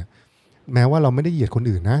มาเนี่ยแม้ว่าเราไม่ได้เหยียดคน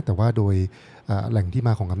อื่นนะแต่ว่าโดยแหล่งที่ม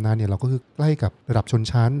าของอำนาจเนี่ยเราก็คือใกล้กับระดับชน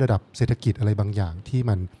ชั้นระดับเศรษฐกิจอะไรบางอย่างที่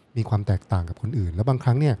มันมีความแตกต่างกับคนอื่นแล้วบางค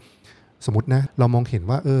รั้งเนี่ยสมมตินะเรามองเห็น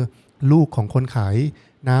ว่าลูกของคนขาย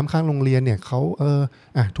น้ำข้างโรงเรียนเนี่ยเขา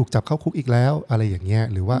ถูกจับเข้าคุกอีกแล้วอะไรอย่างเงี้ย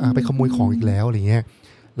หรือว่าไปขโมยของอีกแล้วอะไรเงี้ย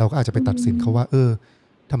เราก็อาจจะไปตัดสินเขาว่า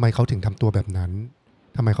ทำไมเขาถึงทำตัวแบบนั้น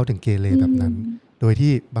ทำไมเขาถึงเกเรแบบนั้นโดย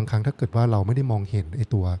ที่บางครั้งถ้าเกิดว่าเราไม่ได้มองเห็นไอ้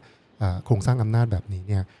ตัวโครงสร้างอำนาจแบบนี้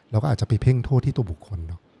เนี่ยเราก็อาจจะไปเพ่งโทษที่ตัวบุคคล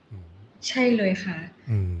เนาะใช่เลยค่ะ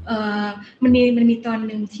มันมีตอน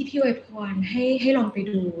นึงที่พี่อวยพรให้ลองไป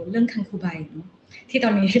ดูเรื่องคังคูไบเนาะที่ตอ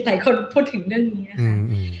นนี้หลายคนพูดถึงเรื่องนี้นะคะ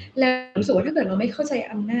แล้วรู้สึกว่าถ้าเกิดเราไม่เข้าใจ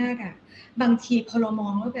อำนาจอะบางทีพอเรามอ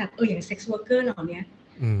งว่าแบบอย่างเซ็กซ์วอร์เกอร์เหล่านี้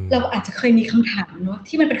เราอาจจะเคยมีคำถามเนาะ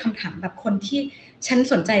ที่มันเป็นคำถามแบบคนที่ฉัน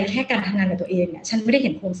สนใจแค่การทำงานกับตัวเองเนี่ยฉันไม่ได้เ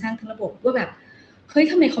ห็นโครงสร้างทั้งระบบว่าแบบเฮ้ย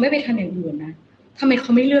ทำไมเขาไม่ไปทำอย่างอื่นนะทำไมเข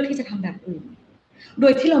าไม่เลือกที่จะทำแบบอื่นโด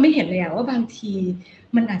ยที่เราไม่เห็นเลยอะว่าบางที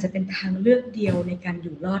มันอาจจะเป็นทางเลือกเดียวในการอ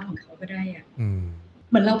ยู่รอดของเขาก็ได้อะ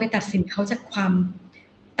เหมือนเราไปตัดสินเขาจากความ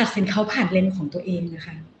ตัดสินเขาผ่านเลนส์ของตัวเองนะค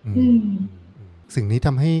ะสิ่งนี้ท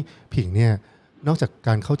ำให้ผิงเนี่ยนอกจากก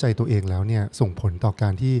ารเข้าใจตัวเองแล้วเนี่ยส่งผลต่อกา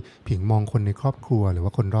รที่ผิงมองคนในครอบครัวหรือว่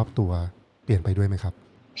าคนรอบตัวเปลี่ยนไปด้วยไหมครับ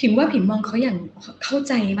ผิงว่าผิงมองเขาอย่างเข้า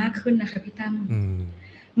ใจมากขึ้นนะคะพี่ตั้ม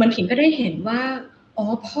เหมือนผิงก็ได้เห็นว่า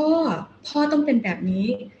พ่อต้องเป็นแบบนี้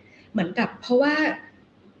เหมือนกับเพราะว่า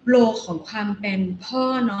โลของความเป็นพ่อ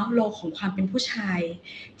เนาะโลของความเป็นผู้ชาย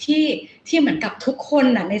ที่เหมือนกับทุกคน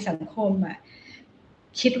น่ะในสังคมอ่ะ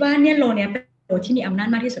คิดว่าเนี่ยโลเนี้ยเป็นโลที่มีอำนาจ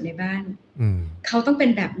มากที่สุดในบ้านเขาต้องเป็น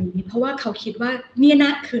แบบนี้เพราะว่าเขาคิดว่าเนี่ยน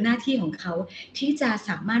ะคือหน้าที่ของเขาที่จะส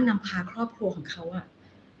ามารถนำพาครอบครัวของเขาอะ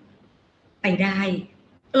ไปได้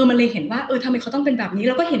มันเลยเห็นว่าทำไมเขาต้องเป็นแบบนี้แ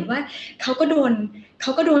ล้วก็เห็นว่าเขาก็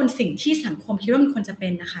โดนสิ่งที่สังคมคิดว่ามันควรจะเป็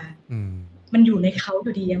นนะคะมันอยู่ในเขาอ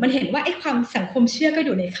ยู่ดีมันเห็นว่าไอ้ความสังคมเชื่อก็อ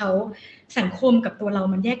ยู่ในเขาสังคมกับตัวเรา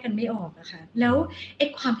มันแยกกันไม่ออกนะคะแล้วไอ้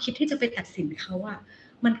ความคิดที่จะไปตัดสินเขาอะ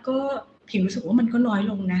มันก็ผิงรู้สึกว่ามันก็น้อย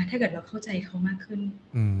ลงนะถ้าเกิดเราเข้าใจเขามากขึ้น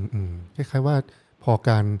คล้ายๆว่าพอ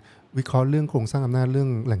การวิเคราะห์เรื่องโครงสร้างอำนาจเรื่อง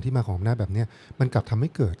แหล่งที่มาของอำนาจแบบนี้มันกลับทำให้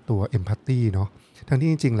เกิดตัวเอมพัตตีเนาะทั้งที่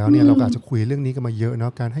จริงๆแล้วเนี่ยเราก็อาจจะคุยเรื่องนี้กันมาเยอะเนา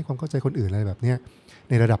ะการให้ความเข้าใจคนอื่นอะไรแบบเนี้ย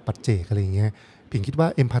ในระดับปัจเจกอะไรอย่างเงี้ยผิงคิดว่า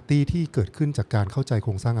เอมพัตตีที่เกิดขึ้นจากการเข้าใจโค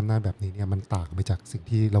รงสร้างอำนาจแบบนี้เนี่ยมันต่างไปจากสิ่ง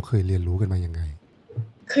ที่เราเคยเรียนรู้กันมายังไง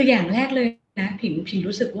คืออย่างแรกเลยนะผิง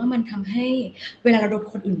รู้สึกว่ามันทำให้เวลาเราโดน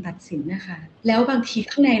คนอื่นตัดสินนะคะแล้วบางที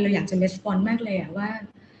ข้างในเราอยากจะレスปอนส์มากเลยอะว่า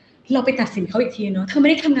เราไปตัดสินเขาอีกทีเนาะเธอไม่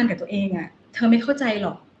ได้ทำงานกับตัวเองอะเธอไม่เข้าใจหร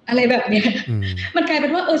อก อะไรแบบเนี้ยมันกลายเป็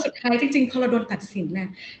นว่าสุดท้ายจริงๆพอเราโดนตัดสินน่ะ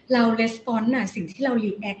เราレスปอนส์น่ะสิ่งที่เรา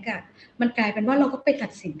รีแอคอ่ะมันกลายเป็นว่าเราก็ไปตั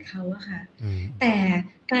ดสินเขาอะค่ะแต่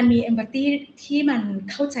การมีเอมพัตตีที่มัน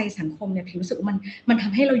เข้าใจสังคมเนี่ยพี่รู้สึกว่ามันท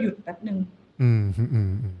ำให้เราหยุดแป๊บนึง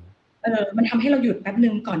มันทำให้เราหยุดแป๊บนึ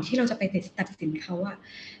งก่อนที่เราจะไปตัดสินเขาอะ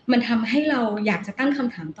มันทำให้เราอยากจะตั้งค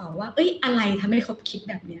ำถามต่อว่าอะไรทำให้เขาคิด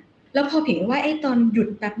แบบเนี้ยแล้วพอผิงว่าตอนหยุด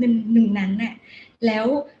แป๊บนึงนั้นน่ะแล้ว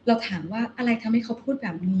เราถามว่าอะไรทำให้เขาพูดแบ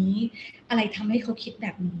บนี้อะไรทำให้เขาคิดแบ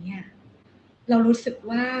บนี้อะเรารู้สึก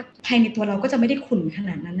ว่าภายในตัวเราก็จะไม่ได้ขุ่นขน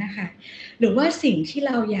าดนั้นนะคะหรือว่าสิ่งที่เ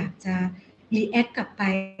ราอยากจะรีแอคกลับไป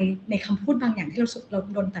ในคำพูดบางอย่างที่เรา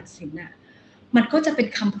โดนตัดสินอะมันก็จะเป็น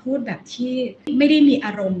คำพูดแบบที่ไม่ได้มีอ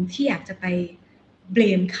ารมณ์ที่อยากจะไปเบล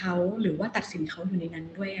มเขาหรือว่าตัดสินเขาอยู่ในนั้น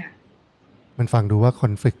ด้วยอะมันฟังดูว่าคอ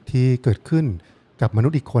นฟลิกต์ที่เกิดขึ้นกับมนุ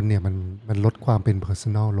ษย์อีกคนเนี่ยมันลดความเป็น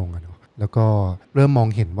personal ลงอะเนาะแล้วก็เริ่มมอง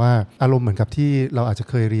เห็นว่าอารมณ์เหมือนกับที่เราอาจจะ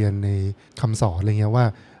เคยเรียนในคำสอนอะไรเงี้ยว่า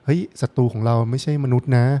เฮ้ยศัตรูของเราไม่ใช่มนุษย์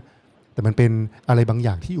นะแต่มันเป็นอะไรบางอ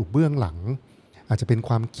ย่างที่อยู่เบื้องหลังอาจจะเป็นค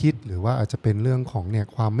วามคิดหรือว่าอาจจะเป็นเรื่องของเนี่ย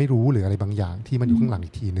ความไม่รู้หรืออะไรบางอย่างที่มันอยู่ข้างหลัง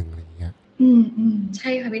อีกทีนึงอะไรเงี้ยใช่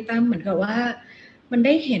ค่ะพี่ตั้มเหมือนกับว่ามันไ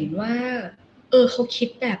ด้เห็นว่าเขาคิด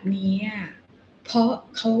แบบนี้อ่ะเพราะ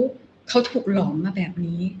เขาถูกหลอมมาแบบ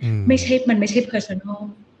นี้มันไม่ใช่ personal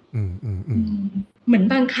เหมือน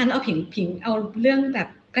บางครั้งเอาผิงเอาเรื่องแบบ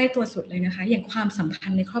ใกล้ตัวสุดเลยนะคะอย่างความสัมพั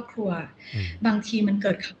นธ์ในครอบครัวบางทีมันเ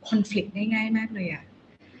กิดคอนฟลิกต์ได้ง่ายมากเลยอ่ะ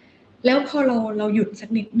แล้วพอเราหยุดสัก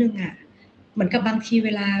นิดนึงอ่ะเหมือนกับบางทีเว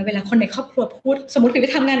ลาคนในครอบครัวพูดสมมติไป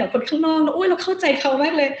ทำงานกับคนข้างนอกแล้วเราเข้าใจเขาม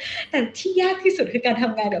ากเลยแต่ที่ยากที่สุดคือการท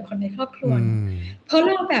ำงานกับคนในครอบครัวเพราะเ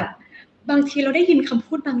ราแบบบางทีเราได้ยินคำ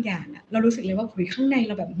พูดบางอย่างอะเรารู้สึกเลยว่าข้างในเ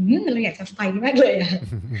ราแบบเราอยากจะไฟมากเลยอะ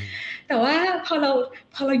แต่ว่าพอเร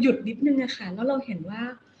าหยุดนิดนึงอะค่ะแล้วเราเห็นว่า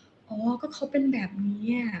ก็เขาเป็นแบบนี้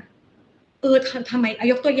อะทำไม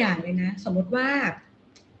ยกตัวอย่างเลยนะสมมติว่า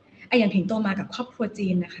อย่างผิงโตมากับครอบครัวจี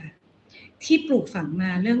นนะคะที่ปลูกฝังมา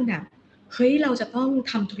เรื่องแบบเฮ้ยเราจะต้อง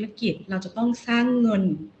ทำธุรกิจเราจะต้องสร้างเงิน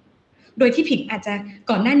โดยที่ผิงอาจจะ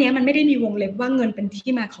ก่อนหน้านี้มันไม่ได้มีวงเล็บว่าเงินเป็นที่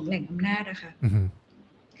มาของแหล่งอำนาจนะคะ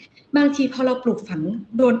บางทีพอเรา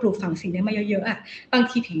โดนปลูกฝังสิ่งนี้มาเยอะๆอ่ะบาง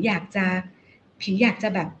ทีผิงอยากจะ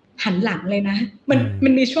แบบหันหลังเลยนะมั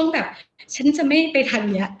นมีช่วงแบบฉันจะไม่ไปทาง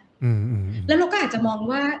เนี้ยแล้วเราก็อาจจะมอง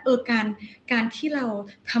ว่าการที่เรา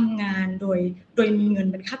ทำงานโดยมีเงิน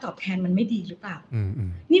เป็นค่าตอบแทนมันไม่ดีหรือเปล่า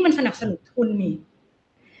นี่มันสนับสนุนทุนนี่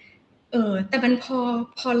แต่มัน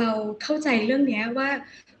พอเราเข้าใจเรื่องนี้ว่า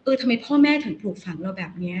ทำไมพ่อแม่ถึงปลูกฝังเราแบ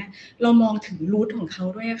บนี้เรามองถึงรูทของเขา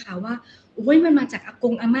ด้วยค่ะว่ามันมาจากอาก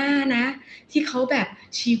งอาม่านะที่เขาแบบ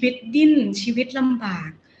ชีวิตดิ้นชีวิตลำบาก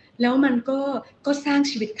แล้วมันก็สร้าง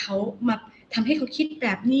ชีวิตเขามาทำให้เขาคิดแบ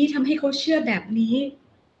บนี้ทำให้เขาเชื่อแบบนี้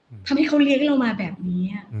ทำให้เขาเลี้ยงเรามาแบบนี้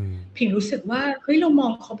ผิงรู้สึกว่าเรามอ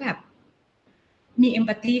งเขาแบบมีเอม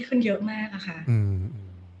พัตตีขึ้นเยอะมากอะค่ะ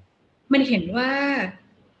มันเห็นว่า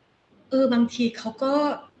บางทีเขาก็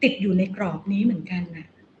ติดอยู่ในกรอบนี้เหมือนกันน่ะ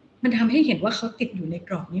มันทำให้เห็นว่าเขาติดอยู่ในก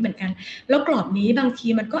รอบนี้เหมือนกันแล้วกรอบนี้บางที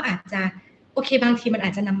มันก็อาจจะโอเคบางทีมันอ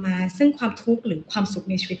าจจะนำมาซึ่งความทุกข์หรือความสุข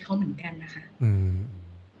ในชีวิตเขาเหมือนกันนะคะ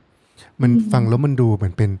มันฟังแล้วมันดูเหมื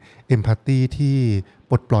อนเป็นเอมพัตตีที่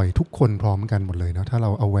ปลดปล่อยทุกคนพร้อมกันหมดเลยเนาะถ้าเรา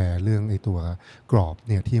aware เรื่องไอ้ตัวกรอบ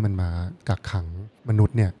เนี่ยที่มันมากักขังมนุษ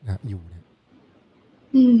ย์เนี่ยนะอยู่เนี่ย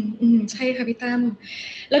ใช่ค่ะพี่ตั้ม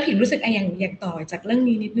แล้วผิงรู้สึกอย่างต่อจากเรื่อง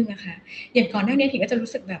นี้นิดนึงอะค่ะอย่างก่อนหน้านี้ผิงก็จะรู้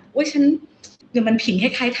สึกแบบฉันหรือมันผิงค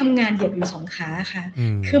ล้ายๆทำงานเหยียบอยู่2 ขาค่ะ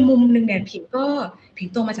คือมุมนึงเนี่ยผิงโ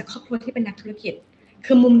ตมาจากครอบครัวที่เป็นนักธุรกิจ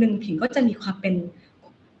คือมุมนึงผิงก็จะมีความเป็น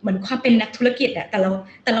เหมือนความเป็นนักธุรกิจอะแต่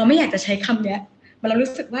เราไม่อยากจะใช้คำเนี้ยเรา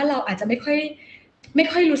รู้สึกว่าเราอาจจะไม่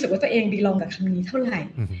ค่อยรู้สึกว่าตัวเองดีลองกับคำนี้เท่าไหร่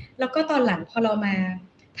แล้วก็ตอนหลังพอเรามา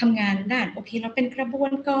ทำงานด้านโอเคเราเป็นกระบว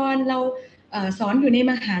นการเราสอนอยู่ใน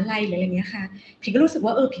มหาลัยหรืออะไรเงี้ยค่ะผิงก็รู้สึกว่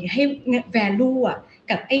าผิงให้ value อ่ะ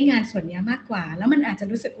กับไอ้งานส่วนนี้มากกว่าแล้วมันอาจจะ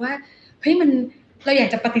รู้สึกว่าเราอยาก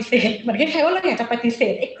จะปฏิเสธเหมือนคล้ายๆว่าเราอยากจะปฏิเส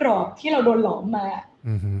ธไอ้กรอบที่เราโดนหลอมมา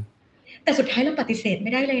แต่สุดท้ายเราปฏิเสธไ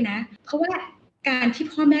ม่ได้เลยนะเพราะว่าการที่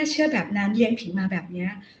พ่อแม่เชื่อแบบนั้นเลี้ยงผิงมาแบบนี้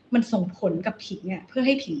มันส่งผลกับผิงเนี่ยเพื่อใ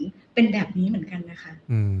ห้ผิงเป็นแบบนี้เหมือนกันนะคะ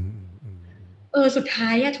สุดท้า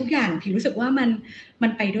ยทุกอย่างผิงรู้สึกว่ามั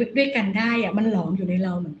นไปด้วยกันได้มันหลอมอยู่ในเร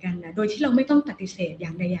าเหมือนกันนะโดยที่เราไม่ต้องปฏิเสธอย่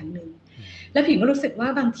างใดอย่างหนึ่งแล้วผิงก็รู้สึกว่า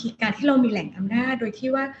บางทีการที่เรามีแหล่งอำนาจโดยที่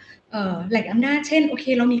ว่าแหล่งอำนาจเช่นโอเค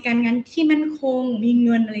เรามีการงานที่มั่นคงมีเ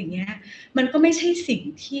งินอะไรอย่างเงี้ยมันก็ไม่ใช่สิ่ง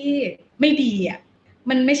ที่ไม่ดี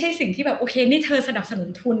มันไม่ใช่สิ่งที่แบบโอเคนี่เธอสนับสนุน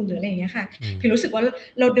ทุนหรืออะไรอย่างเงี้ยค่ะผิงรู้สึกว่า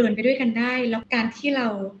เราเดินไปด้วยกันได้แล้วการที่เรา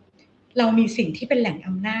เรามีสิ่งที่เป็นแหล่ง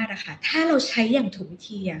อำนาจอะค่ะถ้าเราใช้อย่างถูกวิ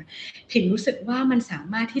ธีอะผิงรู้สึกว่ามันสา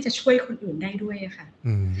มารถที่จะช่วยคนอื่นได้ด้วยอะค่ะ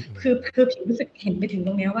คือผิงรู้สึกเห็นไปถึงต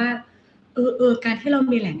รงนี้ว่าการที่เรา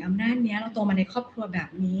มีแหล่งอำนาจเนี้ยเราโตมาในครอบครัวแบบ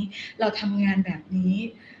นี้เราทำงานแบบนี้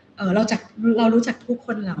เรารู้จักผู้ค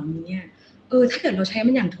นเหล่านี้ถ้าเกิดเราใช้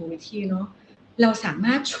มันอย่างถูกวิธีเนาะเราสาม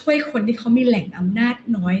ารถช่วยคนที่เขามีแหล่งอำนาจ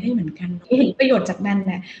น้อยได้เหมือนกันเห็นประโยชน์จากมัน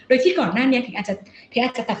นะโดยที่ก่อนหน้านี้ผิงอาจ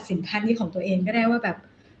จะตัดสินพาร์ทนี้ของตัวเองก็ได้ว่าแบบ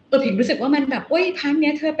ผิงรู้สึกว่ามันแบบโอ๊ยพาร์ท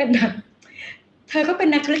นี้เธอเป็นแบบเธอก็เป็น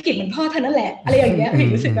นักธุรกิจเหมือนพ่อเธอนั่นแหละอะไรอย่างเงี้ยผิง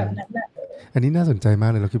รู้สึกแบบนั้นแหละอันนี้น่าสนใจมา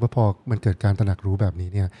กเลยเราคิดว่าพอมันเกิดการตระหนักรู้แบบนี้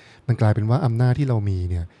เนี่ยมันกลายเป็นว่าอำนาจที่เรามี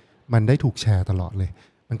เนี่ยมันได้ถูกแชร์ตลอดเลย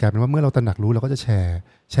มันกลายเป็นว่าเมื่อเราตระหนักรู้เราก็จะแ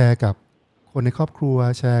ชร์กับคนในครอบครัว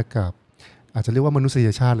แชร์กับอาจจะเรียกว่ามนุษย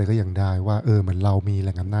ชาติเลยก็ยังได้ว่าเหมือนเรามีแห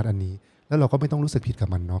ล่งอำนาจอันนี้แล้วเราก็ไม่ต้องรู้สึกผิดกับ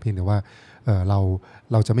มันเนาะเพียงแต่ว่าเ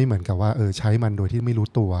ราจะไม่เหมือนกับว่าใช้มันโดยที่ไม่รู้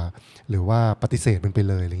ตัวหรือว่าปฏิเสธมันไป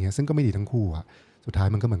เลยอะไรเงี้ยซึ่งก็ไม่ดีทั้งคู่อะสุดท้าย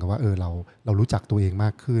มันก็เหมือนกับว่าเรารู้จักตัวเองม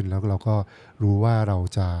ากขึ้นแล้วเราก็รู้ว่าเรา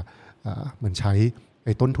จะเหมือนใช้ไ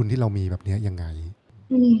อ้ต้นทุนที่เรามีแบบนี้ยังไง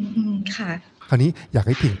ค่ะคราวนี้อยากใ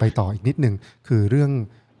ห้ผิงไปต่ออีกนิดนึงคือเรื่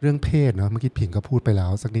องเพศเนาะเมื่อกี้ผิงก็พูดไปแล้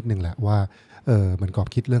วสักนิดนึงแหละว่าเหมือนกรอบ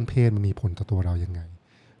คิดเรื่องเพศมันมีผลต่อตัวเรายังไง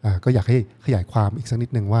ก็อยากให้ขยายความอีกสักนิด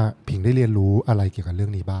นึงว่าผิงได้เรียนรู้อะไรเกี่ยวกับเรื่อ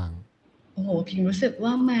งนี้บ้างโอ้โหผิงรู้สึก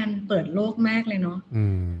ว่ามันเปิดโลกมากเลยเนาะ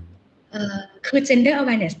คือ gender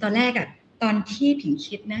awareness ตอนแรกอะตอนที่ผิง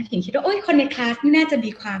คิดนะผิงคิดว่าโอ๊ยคนในคลาสนี่น่าจะ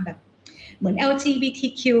มีความแบบเหมือน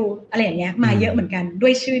LGBTQ อะไรอย่างเงี้ยมาเยอะเหมือนกันด้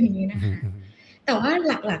วยชื่อนี้นะคะแต่ว่า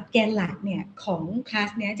หลักๆแกนหลักเนี่ยของคลาส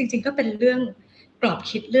เนี้ยจริงๆก็เป็นเรื่องกรอบ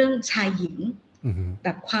คิดเรื่องชายหญิงแบ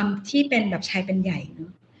บความที่เป็นแบบชายเป็นใหญ่เนา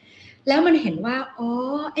ะแล้วมันเห็นว่า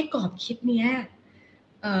ไอ้กรอบคิดเนี้ย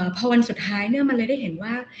พอวันสุดท้ายเนี่ยมันเลยได้เห็น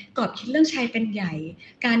ว่ากรอบคิดเรื่องชายเป็นใหญ่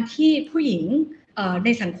การที่ผู้หญิงใน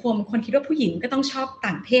สังคมคนคิดว่าผู้หญิงก็ต้องชอบต่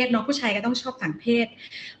างเพศเนาะผู้ชายก็ต้องชอบต่างเพศ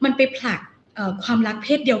มันไปผลักความรักเพ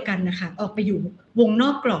ศเดียวกันนะคะออกไปอยู่วงนอ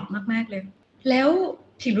กกรอบมากๆเลยแล้ว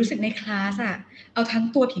ผิงรู้สึกในคลาสอะเอาทั้ง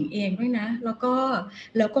ตัวผิงเองด้วยนะแล้ว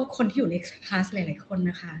ก็คนที่อยู่ในคลาสหลายๆคน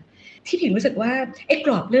นะคะที่ผิงรู้สึกว่าไอ้ก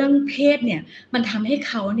รอบเรื่องเพศเนี่ยมันทำให้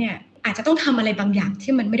เขาเนี่ยอาจจะต้องทำอะไรบางอย่าง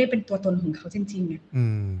ที่มันไม่ได้เป็นตัวตนของเขาจริงๆเนี่ย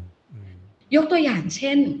ยกตัวอย่างเ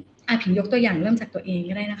ช่นผิงยกตัวอย่างเริ่มจากตัวเอง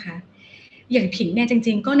ก็ได้นะคะอย่างผิงเนี่ยจ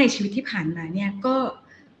ริงๆก็ในชีวิตที่ผ่านมาเนี่ย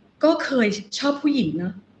ก็เคยชอบผู้หญิงเนา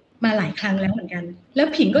ะมาหลายครั้งแล้วเหมือนกันแล้ว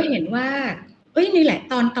ผิงก็เห็นว่านี่แหละ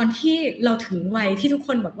ตอนที่เราถึงวัยที่ทุกค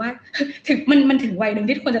นบอกว่าถึงมันถึงวัยนึง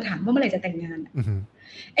ที่ทุกคนจะถามว่าเมื่อไหร่จะแต่งงาน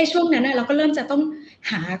ไอ้ช่วงนั้นเราก็เริ่มจะต้อง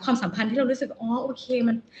หาความสัมพันธ์ที่เรารู้สึกโอเค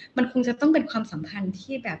มันคงจะต้องเป็นความสัมพันธ์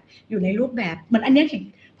ที่แบบอยู่ในรูปแบบเหมือนอันนี้ผิง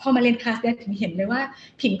พอมาเรียนคลาสเนี่ยผิงเห็นเลยว่า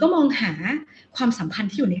ผิงก็มองหาความสัมพันธ์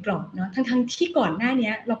ที่อยู่ในกรอบเนาะทั้งที่ก่อนหน้า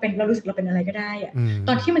นี้เรารู้สึกเราเป็นอะไรก็ได้อะต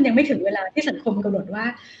อนที่มันยังไม่ถึงเวลาที่สังคมกำหนดว่า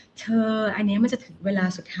เธออันนี้มันจะถึงเวลา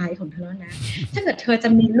สุดท้ายของเธอแล้วนะถ้าเกิดเธอจะ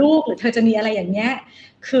มีลูกหรือเธอจะมีอะไรอย่างเงี้ย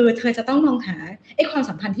คือเธอจะต้องมองหาไอ้ความ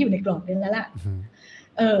สัมพันธ์ที่อยู่ในกรอบนี้แล้วล่ะ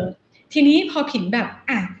ทีนี้พอผิงแบบ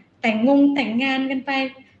แต่งงานกันไป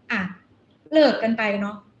เลิกกันไปเน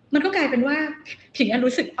าะมันก็กลายเป็นว่าผิง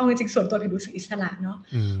รู้สึกเอาจริงๆส่วนตัวผิงรู้สึกอิสระเนาะ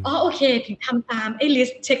โอเคผิงทำตามไอ้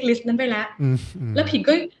เช็คลิสต์นั้นไปแล้วผิง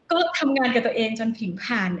ก็ทำงานกับตัวเองจนผิง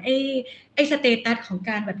ผ่านไอ้สเตตัสของ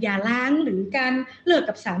การแบบหย่าร้างหรือการเลิก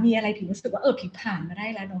กับสามีอะไรผิงรู้สึกว่าผิงผ่านมาได้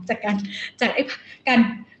แล้วเนาะจากไอ้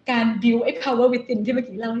การ build ไอ้ power within ที่เมื่อ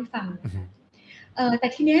กี้เล่าให้ฟังนะคะแต่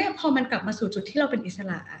ทีเนี้ยพอมันกลับมาสู่จุดที่เราเป็นอิส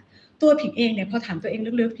ระตัวผิงเองเนี่ยพอถามตัวเอง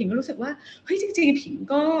ลึกๆผิงก็รู้สึกว่าเฮ้ยจริงๆผิง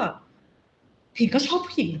ก็ชอบ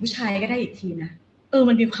ผู้หญิงหรือผู้ชายก็ได้อีกทีนะ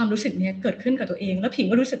มันมีความรู้สึกเนี้ยเกิดขึ้นกับตัวเองแล้วผิง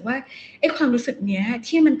ก็รู้สึกว่าไอ้ความรู้สึกเนี้ย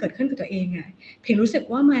ที่มันเกิดขึ้นกับตัวเองผิงรู้สึก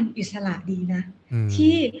ว่ามันอิสระดีนะ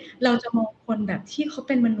ที่เราจะมองคนแบบที่เขาเ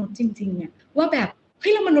ป็นมนุษย์จริงๆว่าแบบเฮ้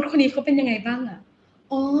ยแล้วมนุษย์คนนี้เขาเป็นยังไงบ้าง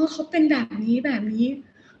เขาเป็นแบบนี้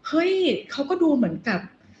เฮ้ยเขาก็ดูเหมือนกับ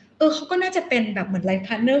เขาก็น่าจะเป็นแบบเหมือนไลฟ์พ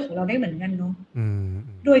าร์ทเนอร์ของเราได้เหมือนกันเนาะ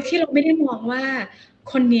โดยที่เราไม่ได้มองว่า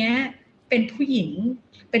คนเนี้ยเป็นผู้หญิง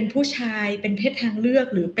เป็นผู้ชายเป็นเพศทางเลือก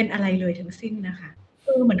หรือเป็นอะไรเลยทั้งสิ้นนะคะ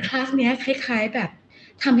เหมือนคลาสเนี้ยคล้ายๆแบบ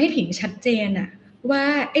ทำให้ผิงชัดเจนว่า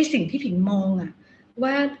ไอ้สิ่งที่ผิงมอง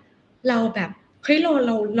ว่าเราแบบเฮ้ยเ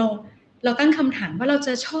ราตั้งคำถามว่าเราจ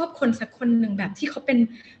ะชอบคนสักคนหนึ่งแบบที่เขาเป็น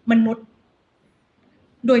มนุษย์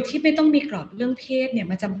โดยที่ไม่ต้องมีกรอบเรื่องเพศเนี่ย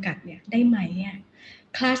มาจำกัดเนี่ยได้ไหม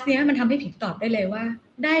คลาสเนี้ยมันทำให้ผิงตอบได้เลยว่า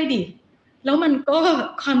ได้ดิแล้วมันก็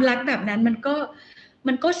ความรักแบบนั้นมัน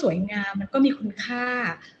ก็สวยงามมันก็มีคุณค่า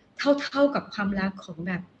เท่ากับความรักของแ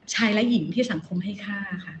บบชายและหญิงที่สังคมให้ค่า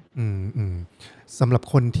ค่ะสำหรับ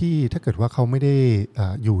คนที่ถ้าเกิดว่าเขาไม่ได้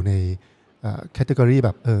อยู่ในแคตตากรีแบ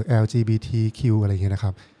บLGBTQ อะไรเงี้ยนะค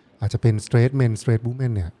รับอาจจะเป็น straight men straight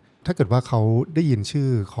women เนี่ย ถ้าเกิดว่าเขาได้ยินชื่อ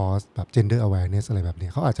คอร์สแบบ gender awareness อะไรแบบนี้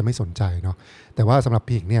เขาอาจจะไม่สนใจเนาะแต่ว่าสำหรับ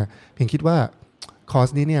พิงเนี่ยพิงคิดว่าคอร์ส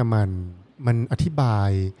นี้เนี่ยมันอธิบาย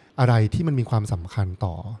อะไรที่มันมีความสำคัญ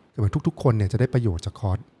ต่อคือเหมือนทุกๆคนเนี่ยจะได้ประโยชน์จากค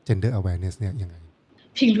อร์ส gender awareness เนี่ยยังไง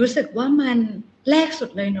พิงรู้สึกว่ามันแรกสุด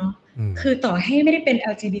เลยเนาะคือต่อให้ไม่ได้เป็น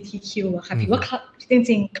LGBTQ อะค่ะพิงว่าจ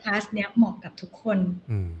ริงๆคลาสเนี้ยเหมาะกับทุกคน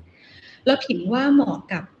แล้วพิงว่าเหมาะ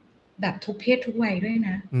กับแบบทุกเพศทุกวัยด้วยน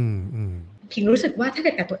ะพิงรู้สึกว่าถ้าเ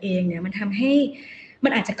กิดกับตัวเองเนี่ยมันทำให้มั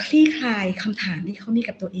นอาจจะคลี่คลายคำถามที่เขามี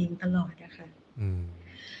กับตัวเองตลอดนะคะ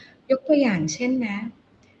ยกตัวอย่างเช่นนะ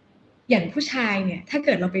อย่างผู้ชายเนี่ยถ้าเ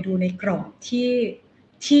กิดเราไปดูในกรอบ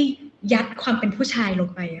ที่ยัดความเป็นผู้ชายลง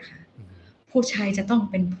ไปอะค่ะผู้ชายจะต้อง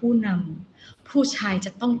เป็นผู้นำผู้ชายจ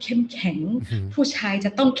ะต้องเข้มแข็งผู้ชายจ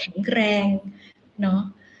ะต้องแข็งแรงเนาะ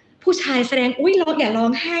ผู้ชายแสดงอุ้ยร้องอย่าร้อ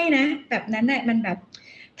งไห้นะแบบนั้นน่ะมันแบบ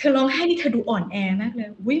เธอร้องไห้นี่เธอดูอ่อนแอมากเลย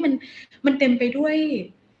อุ้ยมันเต็มไปด้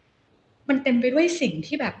วยสิ่ง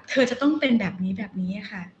ที่แบบเธอจะต้องเป็นแบบนี้แบบนี้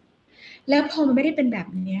ค่ะแล้วพอมันไม่ได้เป็นแบบ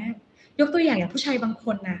นี้ยกตัวอย่างผู้ชายบางค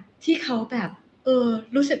นน่ะที่เขาแบบ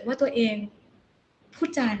รู้สึกว่าตัวเองพูด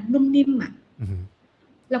จานุ่มนิ่มอ่ะ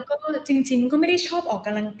แล้วก็จริงๆก็ไม่ได้ชอบออกก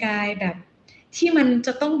ำลังกายแบบที่มันจ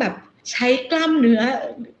ะต้องแบบใช้กล้ามเนื้อ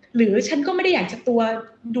หรือฉันก็ไม่ได้อยากจะตัว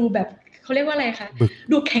ดูแบบเขาเรียกว่าอะไรคะ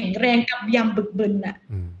ดูแข็งแรงกำยำบึกบึนอ่ะ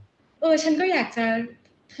ฉันก็อยากจะ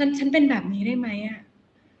ฉันเป็นแบบนี้ได้ไหมอ่ะ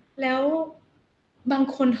แล้วบาง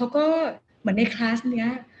คนเขาก็เหมือนในคลาสเนี้ย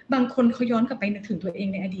บางคนเขาย้อนกลับไปนึกถึงตัวเอง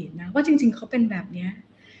ในอดีตนะว่าจริงๆเขาเป็นแบบเนี้ย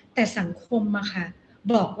แต่สังคมอะค่ะ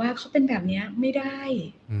บอกว่าเขาเป็นแบบเนี้ยไม่ได้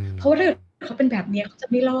เพราะว่าถ้าเขาเป็นแบบนี้เขาจะ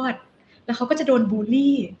ไม่รอดแล้วเขาก็จะโดนบูล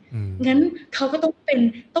ลี่งั้นเขาก็ต้อง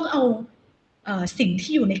เอาสิ่ง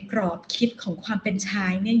ที่อยู่ในกรอบคิดของความเป็นชา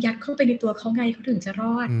ยเนี่ยยัดเข้าไปในตัวเขาไงเขาถึงจะร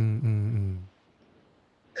อด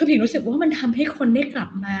คือผิงรู้สึกว่ามันทำให้คนได้กลับ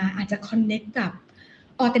มาอาจจะคอนเนคกับ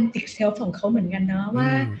ออเทนติกเซลฟ์ของเขาเหมือนกันเนาะว่า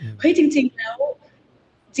เฮ้ยจริงๆแล้ว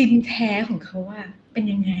จริงแท้ของเขาอะเป็น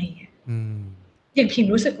ยังไงอย่างผิง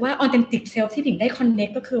รู้สึกว่า authentic self ที่ผิงได้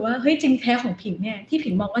connect ก็คือว่าเฮ้ยจริงแท้ของผิงเนี่ยที่ผิ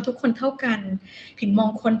งมองว่าทุกคนเท่ากันผิงมอง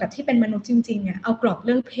คนแบบที่เป็นมนุษย์จริงๆอ่ะเอากรอบเ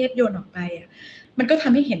รื่องเพศโยนออกไปอ่ะมันก็ท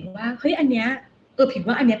ำให้เห็นว่าเฮ้ยอันเนี้ยผิง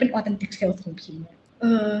ว่าอันเนี้ยเป็น authentic self ของผิง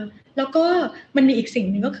แล้วก็มันมีอีกสิ่ง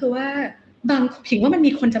หนึ่งก็คือว่าผิงว่ามัน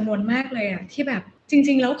มีคนจำนวนมากเลยอ่ะที่แบบจ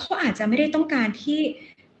ริงๆแล้วเขาอาจจะไม่ได้ต้องการที่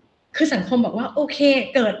คือสังคมบอกว่าโอเค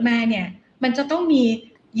เกิดมาเนี่ยมันจะต้องมี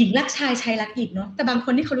หญิงรักชายชายรักหญิงเนาะแต่บางค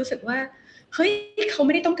นที่เขารู้สึกว่าเฮ้ยเขาไ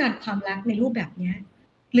ม่ได้ต้องการความรักในรูปแบบนี้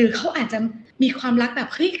หรือเขาอาจจะมีความรักแบบ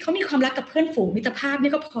เฮ้ยเขามีความรักกับเพื่อนฝูงมิตรภาพ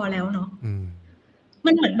นี่ก็พอแล้วเนาะ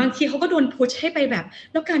มันเหมือนบางทีเขาก็โดนพุชให้ไปแบบ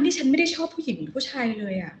แล้วการที่ฉันไม่ได้ชอบผู้หญิงหรือผู้ชายเล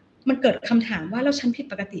ยอ่ะมันเกิดคำถามว่าแล้วฉันผิด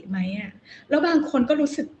ปกติไหมอ่ะแล้วบางคนก็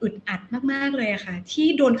รู้สึกอึดอัดมากๆเลยอะค่ะที่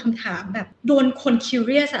โดนคำถามแบบโดนคนคิวเ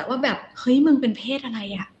รียสอะว่าแบบเฮ้ยมึงเป็นเพศอะไร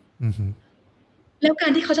อ่ะแล้วกา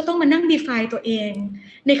รที่เขาจะต้องมานั่ง define ตัวเอง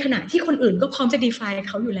ในขณะที่คนอื่นก็พร้อมจะ define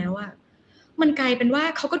เขาอยู่แล้วอะมันกลายเป็นว่า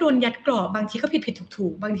เขาก็โดนยัดกรอบบางทีก็ผิดถู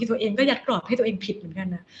กบางทีตัวเองก็ยัดกรอบให้ตัวเองผิดเหมือนกัน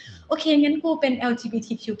นะโอเคงั้นกูเป็น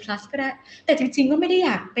LGBTQ+ ก็ได้แต่จริงๆก็ไม่ได้อ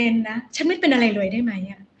ยากเป็นนะฉันไม่เป็นอะไรเลยได้ไหม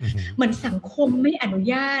อ่ะเหมือนสังคมไม่อนุ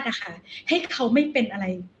ญาตอะค่ะให้เขาไม่เป็นอะไร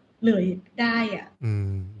เลยได้อ่ะ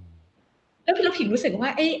แล้วเราผิดรู้สึกว่า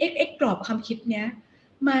ไอ้กรอบความคิดเนี้ย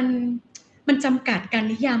มันจำกัดการ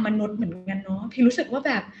นิยามมนุษย์เหมือนกันเนาะพี่รู้สึกว่า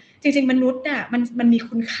แบบจริงๆมนุษย์อ่ะมันมี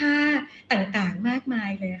คุณค่าต่างๆมากมาย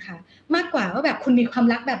เลยค่ะมากกว่าว่าแบบคุณมีความ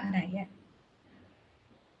รักแบบไหนอ่ะ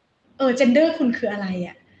gender คุณคืออะไร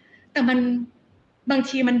อ่ะแต่มันบาง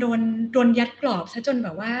ทีมันโดนยัดกรอบซะจนแบ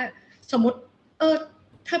บว่าสมมติ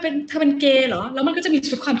เธอเป็นเกย์เหรอแล้วมันก็จะมี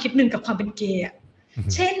ชุดความคิดหนึ่งกับความเป็นเกย์อ่ะ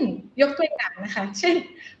เช่นยกตัวอย่างนะคะเช่น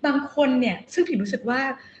บางคนเนี่ยซึ่งผิดรู้สึกว่า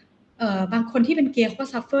บางคนที่เป็นเกย์ก็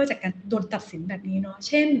ซัฟเฟอร์จากการโดนตัดสินแบบนี้เนาะ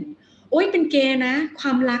เช่นโอ๊ยเป็นเกย์นะคว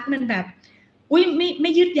ามรักมันแบบอุ๊ยไ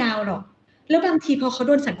ม่ยืดยาวหรอกแล้วบางทีพอเขาโ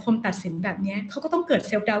ดนสังคมตัดสินแบบนี้เขาก็ต้องเกิดเ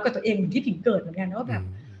ซลฟ์ดาวต์กับตัวเองเหมือนที่ผิงเกิดเหมือนกันว่าแบบ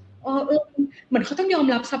เหมือนเขาต้องยอม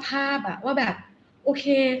รับสภาพอะว่าแบบโอเค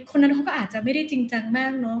คนนั้นเขาก็อาจจะไม่ได้จริงจังมา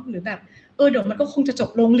กเนาะหรือแบบเดี๋ยวมันก็คงจะจบ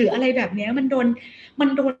ลงหรืออะไรแบบนี้มันโดน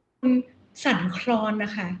สั่นคลอนน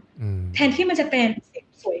ะคะแทนที่มันจะเป็นสิ่ง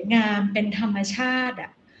สวยงามเป็นธรรมชาติอ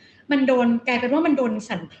ะมันกลายเป็นว่ามันโดน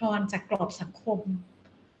สั่นคลอนจากกรอบสังคม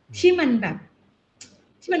ที่มันแบบ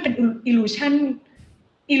ที่มันเป็นอิลูชั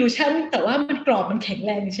นแต่ว่ามันกรอบมันแข็งแ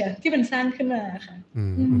รงใช่ที่มันสร้างขึ้นมาค่ะ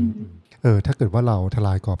ถ้าเกิดว่าเราทล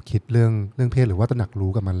ายกรอบคิดเรื่องเพศหรือว่าตระหนัก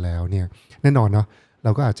รู้กับมันแล้วเนี่ยแน่นอนเนาะเร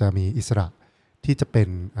าก็อาจจะมีอิสระ ที่จะเป็น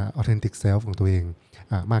authentic self ของตัวเอง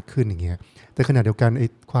มากขึ้นอย่างเงี้ยแต่ขณะเดียวกันไอ้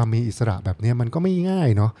ความมีอิสระแบบนี้มันก็ไม่ง่าย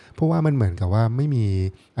เนาะเพราะว่ามันเหมือนกับว่า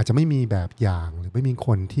อาจจะไม่มีแบบอย่างหรือไม่มีค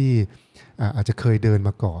นที่อาจจะเคยเดินม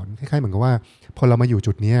าก่อนคล้ายๆเหมือนกับว่าพอเรามาอยู่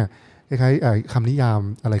จุดเนี้ยคล้ายๆคำนิยาม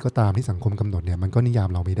อะไรก็ตามที่สังคมกำหนดเนี่ยมันก็นิยาม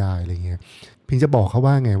เราไม่ได้อะไรเงี้ยเพียงจะบอกเขา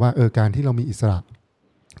ว่าไงว่าการที่เรามีอิสระ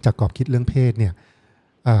จากกรอบคิดเรื่องเพศเนี่ย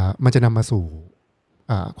มันจะนำมาสู่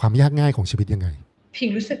ความยากง่ายของชีวิตยังไงพิง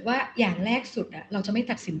รู้สึกว่าอย่างแรกสุดเราจะไม่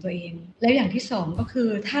ตัดสินตัวเองแล้วอย่างที่สองก็คือ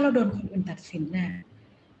ถ้าเราโดนคนอื่นตัดสิน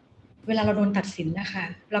เวลาเราโดนตัดสินนะคะ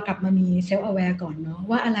เรากลับมามีเซลฟ์อแวร์ก่อนเนาะ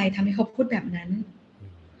ว่าอะไรทำให้เขาพูดแบบนั้น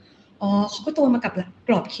เขาก็โตมากับก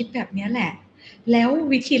รอบคิดแบบนี้แหละแล้ว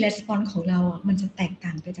วิธีรีสปอนส์ของเรามันจะแตกต่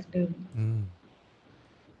างไปจากเดิม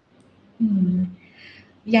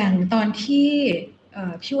อย่างตอนที่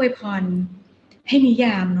พี่อวยพรให้นิย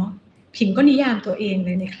ามเนาะผิงก็นิยามตัวเองเล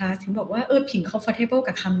ยในคลาสผิงบอกว่าผิง comfortable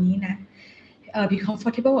กับคำนี้นะผิง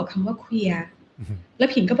comfortable กับคำว่า queer แล้ว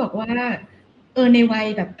ผิงก็บอกว่าในวัย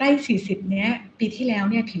แบบใกล้40เนี้ยปีที่แล้ว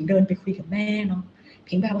เนี่ยผิงเดินไปคุยกับแม่เนาะ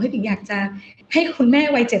ผิงแบบว่าผิงอยากจะให้คุณแม่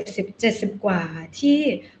วัย70กว่า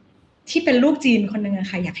ที่เป็นลูกจีนคนนึงอะ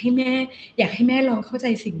ค่ะอยากให้แม่ลองเข้าใจ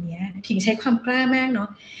สิ่งนี้ผิงใช้ความกล้ามากเนาะ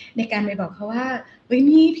ในการไปบอกเขาว่า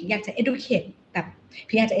นี่ผิงอยากจะ educate แบบ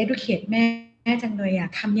ผิงอยากจะ educate แม่จังเลยอะ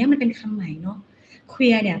คำนี้มันเป็นคำใหม่เนาะ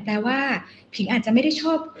queer เนี่ยแปลว่าผิงอาจจะไม่ได้ช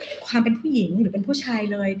อบความเป็นผู้หญิงหรือเป็นผู้ชาย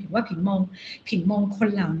เลยผิงว่าผิงมองคน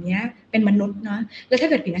เหล่านี้เป็นมนุษย์เนาะแล้วถ้า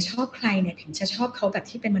เกิดผิงชอบใครเนี่ยผิงจะชอบเขาแบบ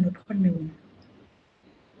ที่เป็นมนุษย์คนหนึ่ง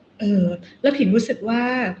แล้วผิงรู้สึกว่า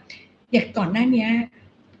อย่างก่อนหน้านี้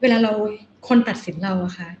เวลาเราคนตัดสินเราอ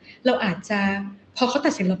ะค่ะเราอาจจะพอเขา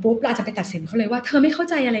ตัดสินเราปุ๊บเราอาจจะไปตัดสินเขาเลยว่าเธอไม่เข้า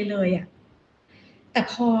ใจอะไรเลยอะแต่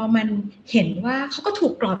พอมันเห็นว่าเขาก็ถู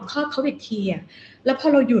กกรอบครอบเขาอีกทีอะแล้วพอ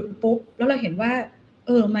เราหยุดปุ๊บแล้วเราเห็นว่า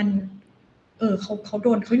มันเขาโด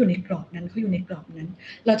นเขาอยู่ในกรอบนั้นเขาอยู่ในกรอบนั้น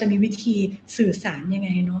เราจะมีวิธีสื่อสารยังไง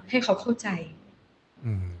เนาะให้เขาเข้าใจ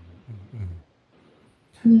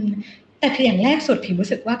แต่คืออย่างแรกสุดผิงรู้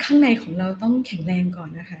สึกว่าข้างในของเราต้องแข็งแรงก่อน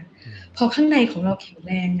นะคะพอข้างในของเราแข็งแ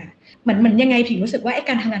รงเหมือนยังไงผิงรู้สึกว่าไอ้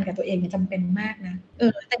การทำงานกับตัวเองเนี่ยจำเป็นมากนะ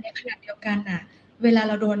แต่ในขณะเดียวกันเวลาเ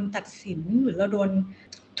ราโดนตัดสินหรือเราโดน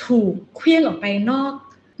ถูกเคลื่อนออกไปนอ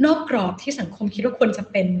กกรอบที่สังคมคิดว่าควรจะ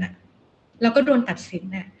เป็นแล้วก็โดนตัดสิน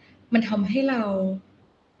มันทำให้เร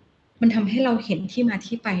าเห็นที่มา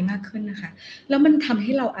ที่ไปมากขึ้นนะคะแล้วมันทำใ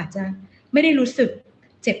ห้เราอาจจะไม่ได้รู้สึก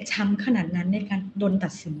เจ็บช้ำขนาดนั้นในการโดนตั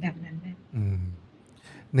ดสินแบบนั้น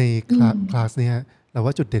ในคลาสเนี่ยเราว่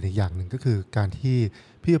าจุดเด่นอีกอย่างหนึ่งก็คือการที่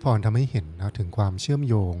พี่พรทำให้เห็นนะถึงความเชื่อม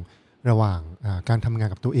โยงระหว่างการทำงาน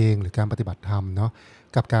กับตัวเองหรือการปฏิบัติธรรมเนาะ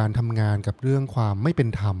กับการทำงานกับเรื่องความไม่เป็น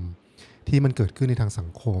ธรรมที่มันเกิดขึ้นในทางสัง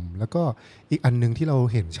คมแล้วก็อีกอันนึงที่เรา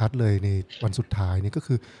เห็นชัดเลยในวันสุดท้ายนี่ก็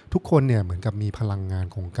คือทุกคนเนี่ยเหมือนกับมีพลังงาน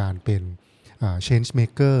ของการเป็นchange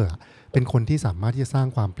maker เป็นคนที่สามารถที่จะสร้าง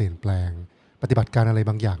ความเปลี่ยนแปลงปฏิบัติการอะไร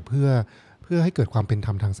บางอย่างเพื่อให้เกิดความเป็นธ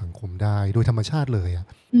รรมทางสังคมได้โดยธรรมชาติเลย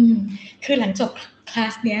คือหลังจบคลา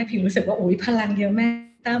สเนี้ยผิงรู้สึกว่าโอ้ยพลังเยอะมาก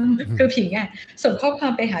ตั้มคือผิงส่งข้อควา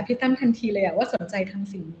มไปหาพี่ตั้มทันทีเลยว่าสนใจทาง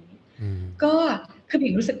สิ่งนี้ก็คือผิ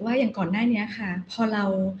งรู้สึกว่าอย่างก่อนหน้านี้ค่ะพอเร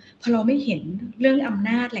าไม่เห็นเรื่องอำน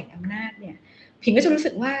าจแหล่งอำนาจเนี่ยผิงก็จะรู้สึ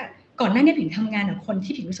กว่าก่อนหน้านี้ผิงทำงานกับคน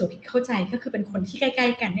ที่ผิงรู้สึกผิงเข้าใจก็คือเป็นคนที่ใกล้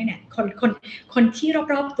ๆกันเนี่ยคนที่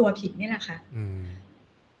รอบๆตัวผิงนี่แหละค่ะ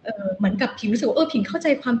เหมือนกับผิงรู้สึกว่าผิงเข้าใจ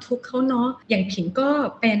ความทุกข์เขาเนาะอย่างผิงก็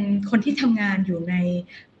เป็นคนที่ทำงานอยู่ใน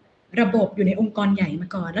ระบบอยู่ในองค์กรใหญ่มา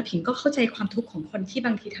ก่อนแล้วผิงก็เข้าใจความทุกข์ของคนที่บ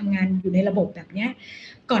างทีทำงานอยู่ในระบบแบบเนี้ย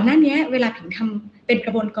ก่อนหน้านี้เวลาผิงทำเป็นก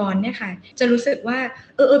ระบวนการเนี่ยค่ะจะรู้สึกว่า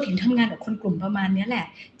ผิงทำงานกับคนกลุ่มประมาณนี้แหละ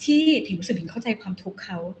ที่ผิงรู้สึกผิงเข้าใจความทุกข์เข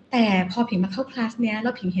าแต่พอผิงมาเข้าคลาสเนี้ยแล้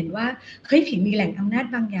วผิงเห็นว่าเฮ้ยผิงมีแหล่งอำนาจ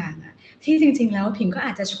บางอย่างที่จริงๆแล้วผิงก็อ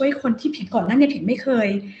าจจะช่วยคนที่ผิงก่อนหน้านี้ผิงไม่เ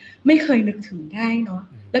คยนึกถึงได้เนาะ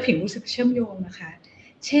แล้วผิงรู้สึกเชื่อมโยงนะคะ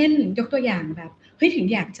เช่นยกตัวอย่างแบบเฮ้ยผิง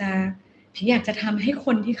อยากจะทำให้ค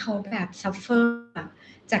นที่เขาแบบซัฟเฟอร์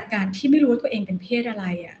จากการที่ไม่รู้ว่าตัวเองเป็นเพศอะไร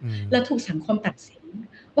แล้วถูกสังคมตัดสิน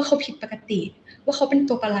ว่าเขาผิดปกติว่าเขาเป็น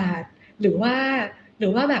ตัวประหลาดหรือว่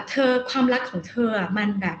าแบบความรักของเธอมัน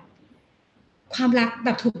แบบความรักแบ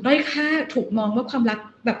บถูกด้อยค่าถูกมองว่าความรัก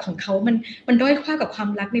แบบของเขามันด้อยค่ากับความ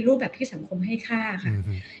รักในรูปแบบที่สังคมให้ค่าค่ะ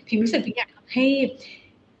ผิงรู้สึกผิงอยาก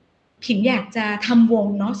จะทำวง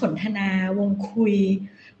เนาะสนทนาวงคุย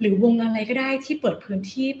หรือวงอะไรก็ได้ที่เปิดพื้น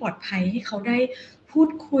ที่ปลอดภัยให้เขาได้พูด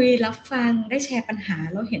คุยรับฟังได้แชร์ปัญหา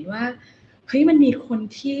แล้วเห็นว่าเฮ้ยมันมีคน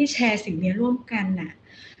ที่แชร์สิ่งนี้ร่วมกัน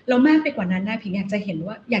แล้วมากไปกว่านั้นผิงอยากจะ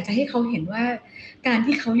ให้เขาเห็นว่าการ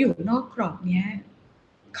ที่เขาอยู่นอกกรอบเนี้ย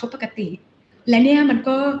เขาปกติและเนี่ยมัน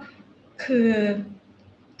ก็คือ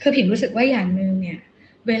ผิงรู้สึกว่าอย่างนึงเนี่ย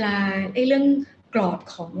เวลาไอ้เรื่อง กรอบ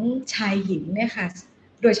ของชายหญิงเนี่ยค่ะ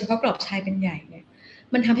โดยเฉพาะกรอบชายเป็นใหญ่เนี่ย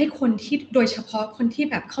มันทำให้คนที่โดยเฉพาะคนที่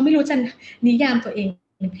แบบเขาไม่รู้จะนิยามตัวเอง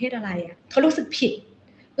เป็นเพศอะไรอ่ะเขารู้สึกผิด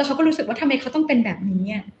แล้วเขาก็รู้สึกว่าทำไมเขาต้องเป็นแบบนี้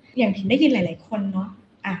อ่ะอย่างผิดได้ยินหลายๆคนเนาะ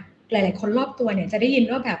อ่ะหลายๆคนรอบตัวเนี่ยจะได้ยิน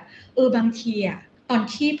ว่าแบบบางทีอ่ะตอน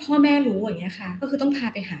ที่พ่อแม่รู้อย่างเงี้ยค่ะก็คือต้องพา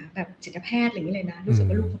ไปหาแบบจิตแพทย์อะไรอย่างนี้เลยนะรู้สึก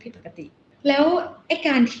ว่าลูกเขาผิดปกติแล้วไอ้ก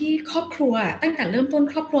ารที่ครอบครัวตั้งแต่เริ่มต้น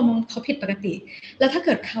ครอบครัวมองเขาผิดปกติแล้วถ้าเ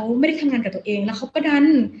กิดเขาไม่ได้ทำงานกับตัวเองแล้วเขาก็ดัน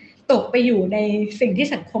ตกไปอยู่ในสิ่งที่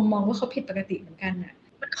สังคมมองว่าเขาผิดปกติเหมือนกันน่ะ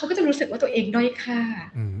เขาก็จะรู้สึกว่าตัวเองด้อยค่า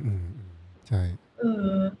ใช่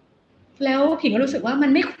แล้วผิงก็รู้สึกว่ามั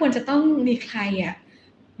นไม่ควรจะต้องมีใครอ่ะ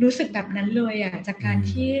รู้สึกแบบนั้นเลยอ่ะจากการ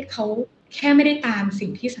ที่เขาแค่ไม่ได้ตามสิ่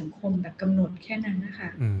งที่สังคมแบบกำหนดแค่นั้นนะคะ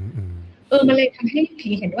มันเลยทำให้ผิ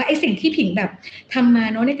งเห็นว่าไอ้สิ่งที่ผิงแบบทำมา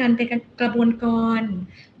เนาะในการเป็นกระบวนการ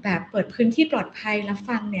แบบเปิดพื้นที่ปลอดภัยรับ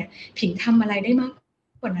ฟังเนี่ยผิงทำอะไรได้มาก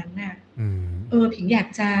กว่านั้นน่ะผิงอยาก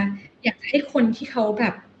จะให้คนที่เขาแบ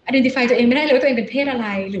บ identify ตัวเองไม่ได้เลยว่าตัวเองเป็นเพศอะไร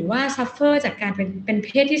หรือว่า suffer จากการเป็นเพ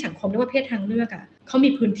ศที่สังคมเรียกว่าเพศทางเลือกอ่ะเขามี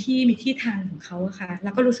พื้นที่มีที่ทางของเขาอะค่ะแล้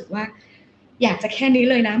วก็รู้สึกว่าอยากจะแค่นี้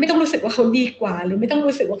เลยนะไม่ต้องรู้สึกว่าเขาดีกว่าหรือไม่ต้อง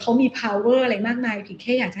รู้สึกว่าเขามี power อะไรมากมายผิงแ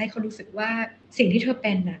ค่อยากจะให้เขารู้สึกว่าสิ่งที่เธอเ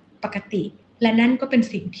ป็นน่ะปกติและนั่นก็เป็น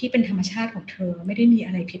สิ่งที่เป็นธรรมชาติของเธอไม่ได้มีอ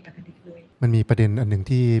ะไรผิดปกติเลยมันมีประเด็นอันหนึ่ง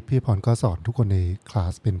ที่พี่พรก็สอนทุกคนในคลา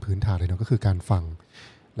สเป็นพื้นฐานเลยเนาะก็คือการฟัง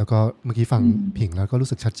แล้วก็เมื่อกี้ฟังผิงแล้วก็รู้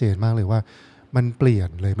สึกชัดเจนมากเลยว่ามันเปลี่ย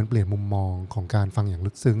นมุมมองของการฟังอย่าง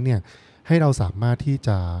ลึกซึ้งเนี่ยให้เราสามารถที่จ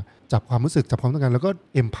ะจับความรู้สึกจับความต้องการแล้วก็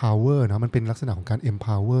empower เนาะมันเป็นลักษณะของการ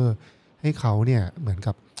empower ให้เขาเนี่ยเหมือน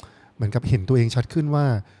กับเห็นตัวเองชัดขึ้นว่า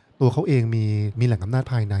ตัวเขาเองมีแหล่งอำนาจ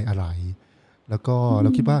ภายในอะไรแล้วก็เร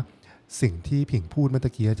าคิดว่าสิ่งที่ผิงพูดเมื่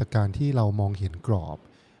อกี้จากการที่เรามองเห็นกรอบ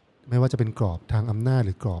ไม่ว่าจะเป็นกรอบทางอำนาจห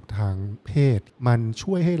รือกรอบทางเพศมัน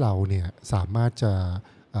ช่วยให้เราเนี่ยสามารถจะ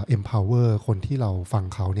empower คนที่เราฟัง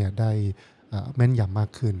เขาเนี่ยได้แม่นยำมาก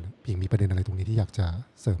ขึ้นผิงมีประเด็นอะไรตรงนี้ที่อยากจะ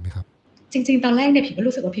เสริมไหมครับจริงๆตอนแรกเนี่ยผิงก็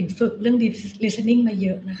รู้สึกว่าผิงฝึกเรื่อง listening มาเย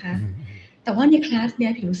อะนะคะแต่ว่าในคลาสเนี้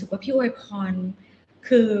ยผิงรู้สึกว่าพี่อวยพร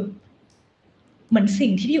คือเหมือนสิ่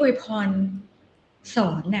งที่พี่อวยพรส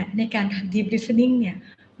อนน่ะในการทำ deep listening เนี่ย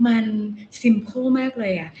มัน simple มากเล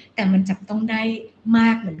ยอ่ะแต่มันจับต้องได้ม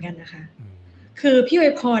ากเหมือนกันนะคะคือพี่อว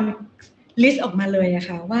ยพรลิสต์ออกมาเลยอะ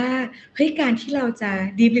ค่ะว่าเฮ้ยการที่เราจะ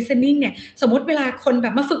deep listening เนี่ยสมมติเวลาคนแบ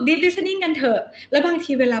บมาฝึก deep listening กันเถอะแล้วบาง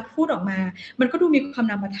ทีเวลาพูดออกมามันก็ดูมีความ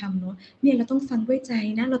นามธรรมเนาะเนี่ยเราต้องฟังด้วยใจ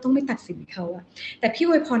นะเราต้องไม่ตัดสินเขาอะแต่พี่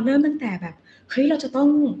อวยพรเริ่มตั้งแต่แบบเฮ้ยเราจะต้อง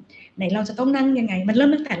นั่งยังไงมันเริ่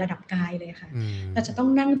มตั้งแต่ระดับกายเลยค่ะเราจะต้อง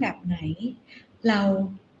นั่งแบบไหนเร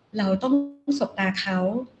าต้องสบตาเขา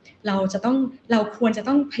เราควรจะ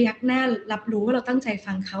ต้องพยักหน้ารับรู้ว่าเราตั้งใจ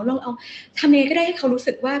ฟังเขาลองเอาทำยังไงก็ได้ให้เขารู้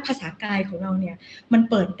สึกว่าภาษากายของเราเนี่ยมัน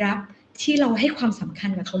เปิดรับที่เราให้ความสำคัญ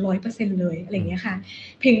กับเขา 100% เลยอะไรอย่างเงี้ยค่ะ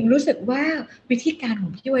เพียงรู้สึกว่าวิธีการขอ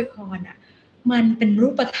งพี่อวยพรอ่ะมันเป็นรู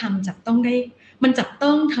ปธรรมจับต้องได้มันจับต้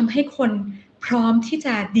องทำให้คนพร้อมที่จ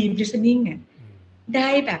ะ deep listening เนี่ยได้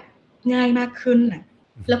แบบง่ายมากขึ้นน่ะ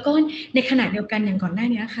แล้วก็ในขณะเดียวกันอย่างก่อนหน้า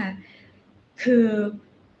นี้ค่ะคือ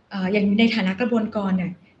อย่างในฐานะกระบวนการเนี่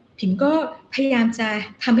ยผิงก็พยายามจะ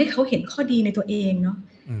ทำให้เขาเห็นข้อดีในตัวเองเนาะ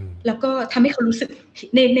แล้วก็ทำให้เขารู้สึก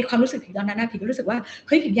ในความรู้สึกผิงตอนนั้นนะผิงก็รู้สึกว่าเ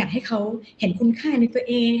ฮ้ยผิงอยากให้เขาเห็นคุณค่าในตัว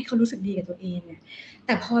เองให้เขารู้สึกดีกับตัวเองเนี่ยแ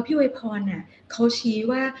ต่พอพี่อวยพรน่ะเขาชี้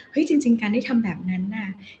ว่าเฮ้ยจริงๆการได้ทำแบบนั้นน่ะ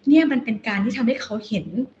เนี่ยมันเป็นการที่ทำให้เขาเห็น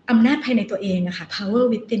อำนาจภายในตัวเองอะค่ะ power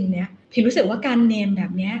within เนี่ยผิงรู้สึกว่าการเนมแบ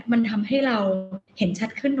บเนี้ยมันทำให้เราเห็นชัด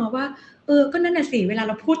ขึ้นเนาะว่าก็นั่นน่ะสิเวลาเ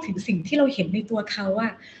ราพูดถึงสิ่งที่เราเห็นในตัวเขาอ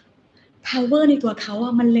ะ power ในตัวเขาอ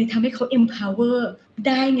ะมันเลยทำให้เขา empower ไ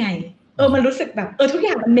ด้ไงมันรู้สึกแบบทุกอ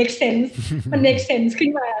ย่างมัน make sense มัน make sense ขึ้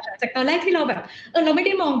นมาค่ะจากตอนแรกที่เราแบบเราไม่ไ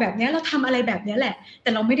ด้มองแบบนี้เราทำอะไรแบบนี้แหละแต่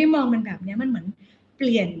เราไม่ได้มองมันแบบนี้มันเหมือนเป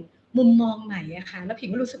ลี่ยนมุมมองใหม่อะค่ะแล้วผิง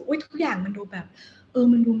ก็รู้สึกอุ๊ยทุกอย่างมันดูแบบ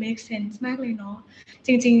มันดู make sense มากเลยเนาะจ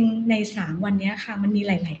ริงๆใน3วันนี้ค่ะมันมี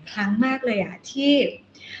หลายๆครั้งมากเลยอะที่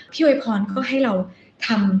พี่อวยพรก็ให้เราท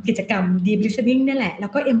ำกิจกรรม deep listening นี่แหละแล้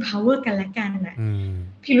วก็ empower กันและกันน่ะ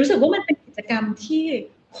พี่รู้สึกว่ามันเป็นกิจกรรมที่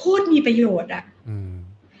โคตรมีประโยชน์อ่ะ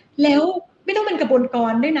แล้วไม่ต้องเป็นกระบวนกา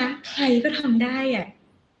รด้วยนะใครก็ทำได้อ่ะ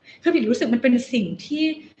คือพี่รู้สึกมันเป็นสิ่งที่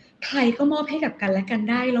ใครก็มอบให้กับกันและกัน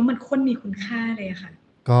ได้แล้วมันโคตรมีคุณค่าเลยอะค่ะ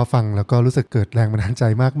ก็ฟังแล้วก็รู้สึกเกิดแรงบันดาลใจ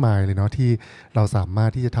มากมายเลยเนาะที่เราสามาร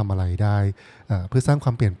ถที่จะทำอะไรได้เพื่อสร้างคว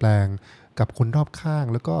ามเปลี่ยนแปลงกับคนรอบข้าง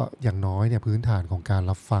แล้วก็อย่างน้อยเนี่ยพื้นฐานของการ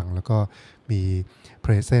รับฟังแล้วก็มี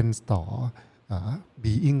presence ต่อ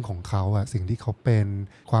being ของเขาอะสิ่งที่เขาเป็น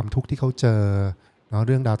ความทุกข์ที่เขาเจอเนาะเ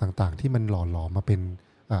รื่องราวต่างๆที่มันหล่อหลอมมาเป็น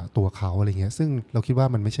ตัวเขาอะไรเงี้ยซึ่งเราคิดว่า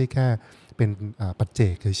มันไม่ใช่แค่เป็นปัจเจ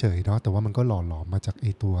กเฉยๆเนาะแต่ว่ามันก็หล่อหลอมมาจากไอ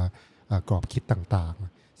ตัวกรอบคิดต่าง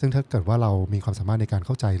ๆ ซึ่งถ้าเกิดว่าเรามีความสามารถในการเ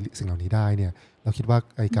ข้าใจสิ่งเหล่านี้ได้เนี่ยเราคิดว่า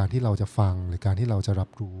ไอ้การที่เราจะฟังหรือการที่เราจะรับ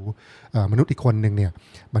รู้มนุษย์อีกคนหนึ่งเนี่ย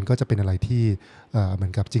มันก็จะเป็นอะไรที่เหมือ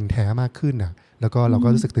นกับจริงแท้มากขึ้นนะแล้วก็เราก็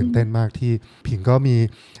รู้สึกตื่นเต้นมากที่ผิงก็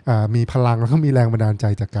มีพลังแล้วก็มีแรงบันดาลใจ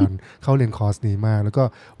จากการเข้าเรียนคอร์สนี้มากแล้วก็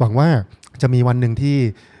หวังว่าจะมีวันหนึ่งที่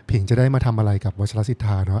ผิงจะได้มาทำอะไรกับวชรศิทธ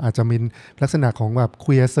าเนาะอาจจะมีลักษณะของแบบ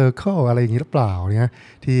queer circle อะไรอย่างนี้หรือเปล่าเนี่ย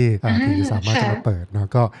ที่ผิงจะสามารถจะมาเปิดเนาะ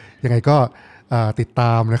ก็ยังไงก็ติดต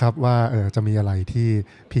ามนะครับว่าจะมีอะไรที่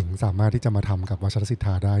ผิงสามารถที่จะมาทำกับวชรศิทธ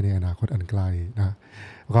าได้ในอนาคตอันไกลนะ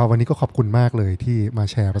ก็วันนี้ก็ขอบคุณมากเลยที่มา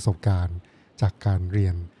แชร์ประสบการณ์จากการเรี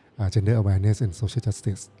ยนGender Awareness and Social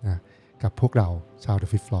Justice นะกับพวกเราชาว The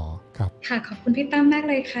Fifth Floor ครับค่ะขอบคุณพี่ตั้มมาก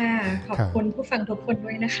เลยค่ะขอบคุณผู้ฟังทุกคนด้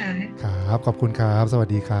วยนะคะครับขอบคุณครับสวัส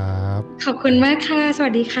ดีครับขอบคุณมากค่ะสวั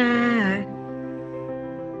สดีค่ะ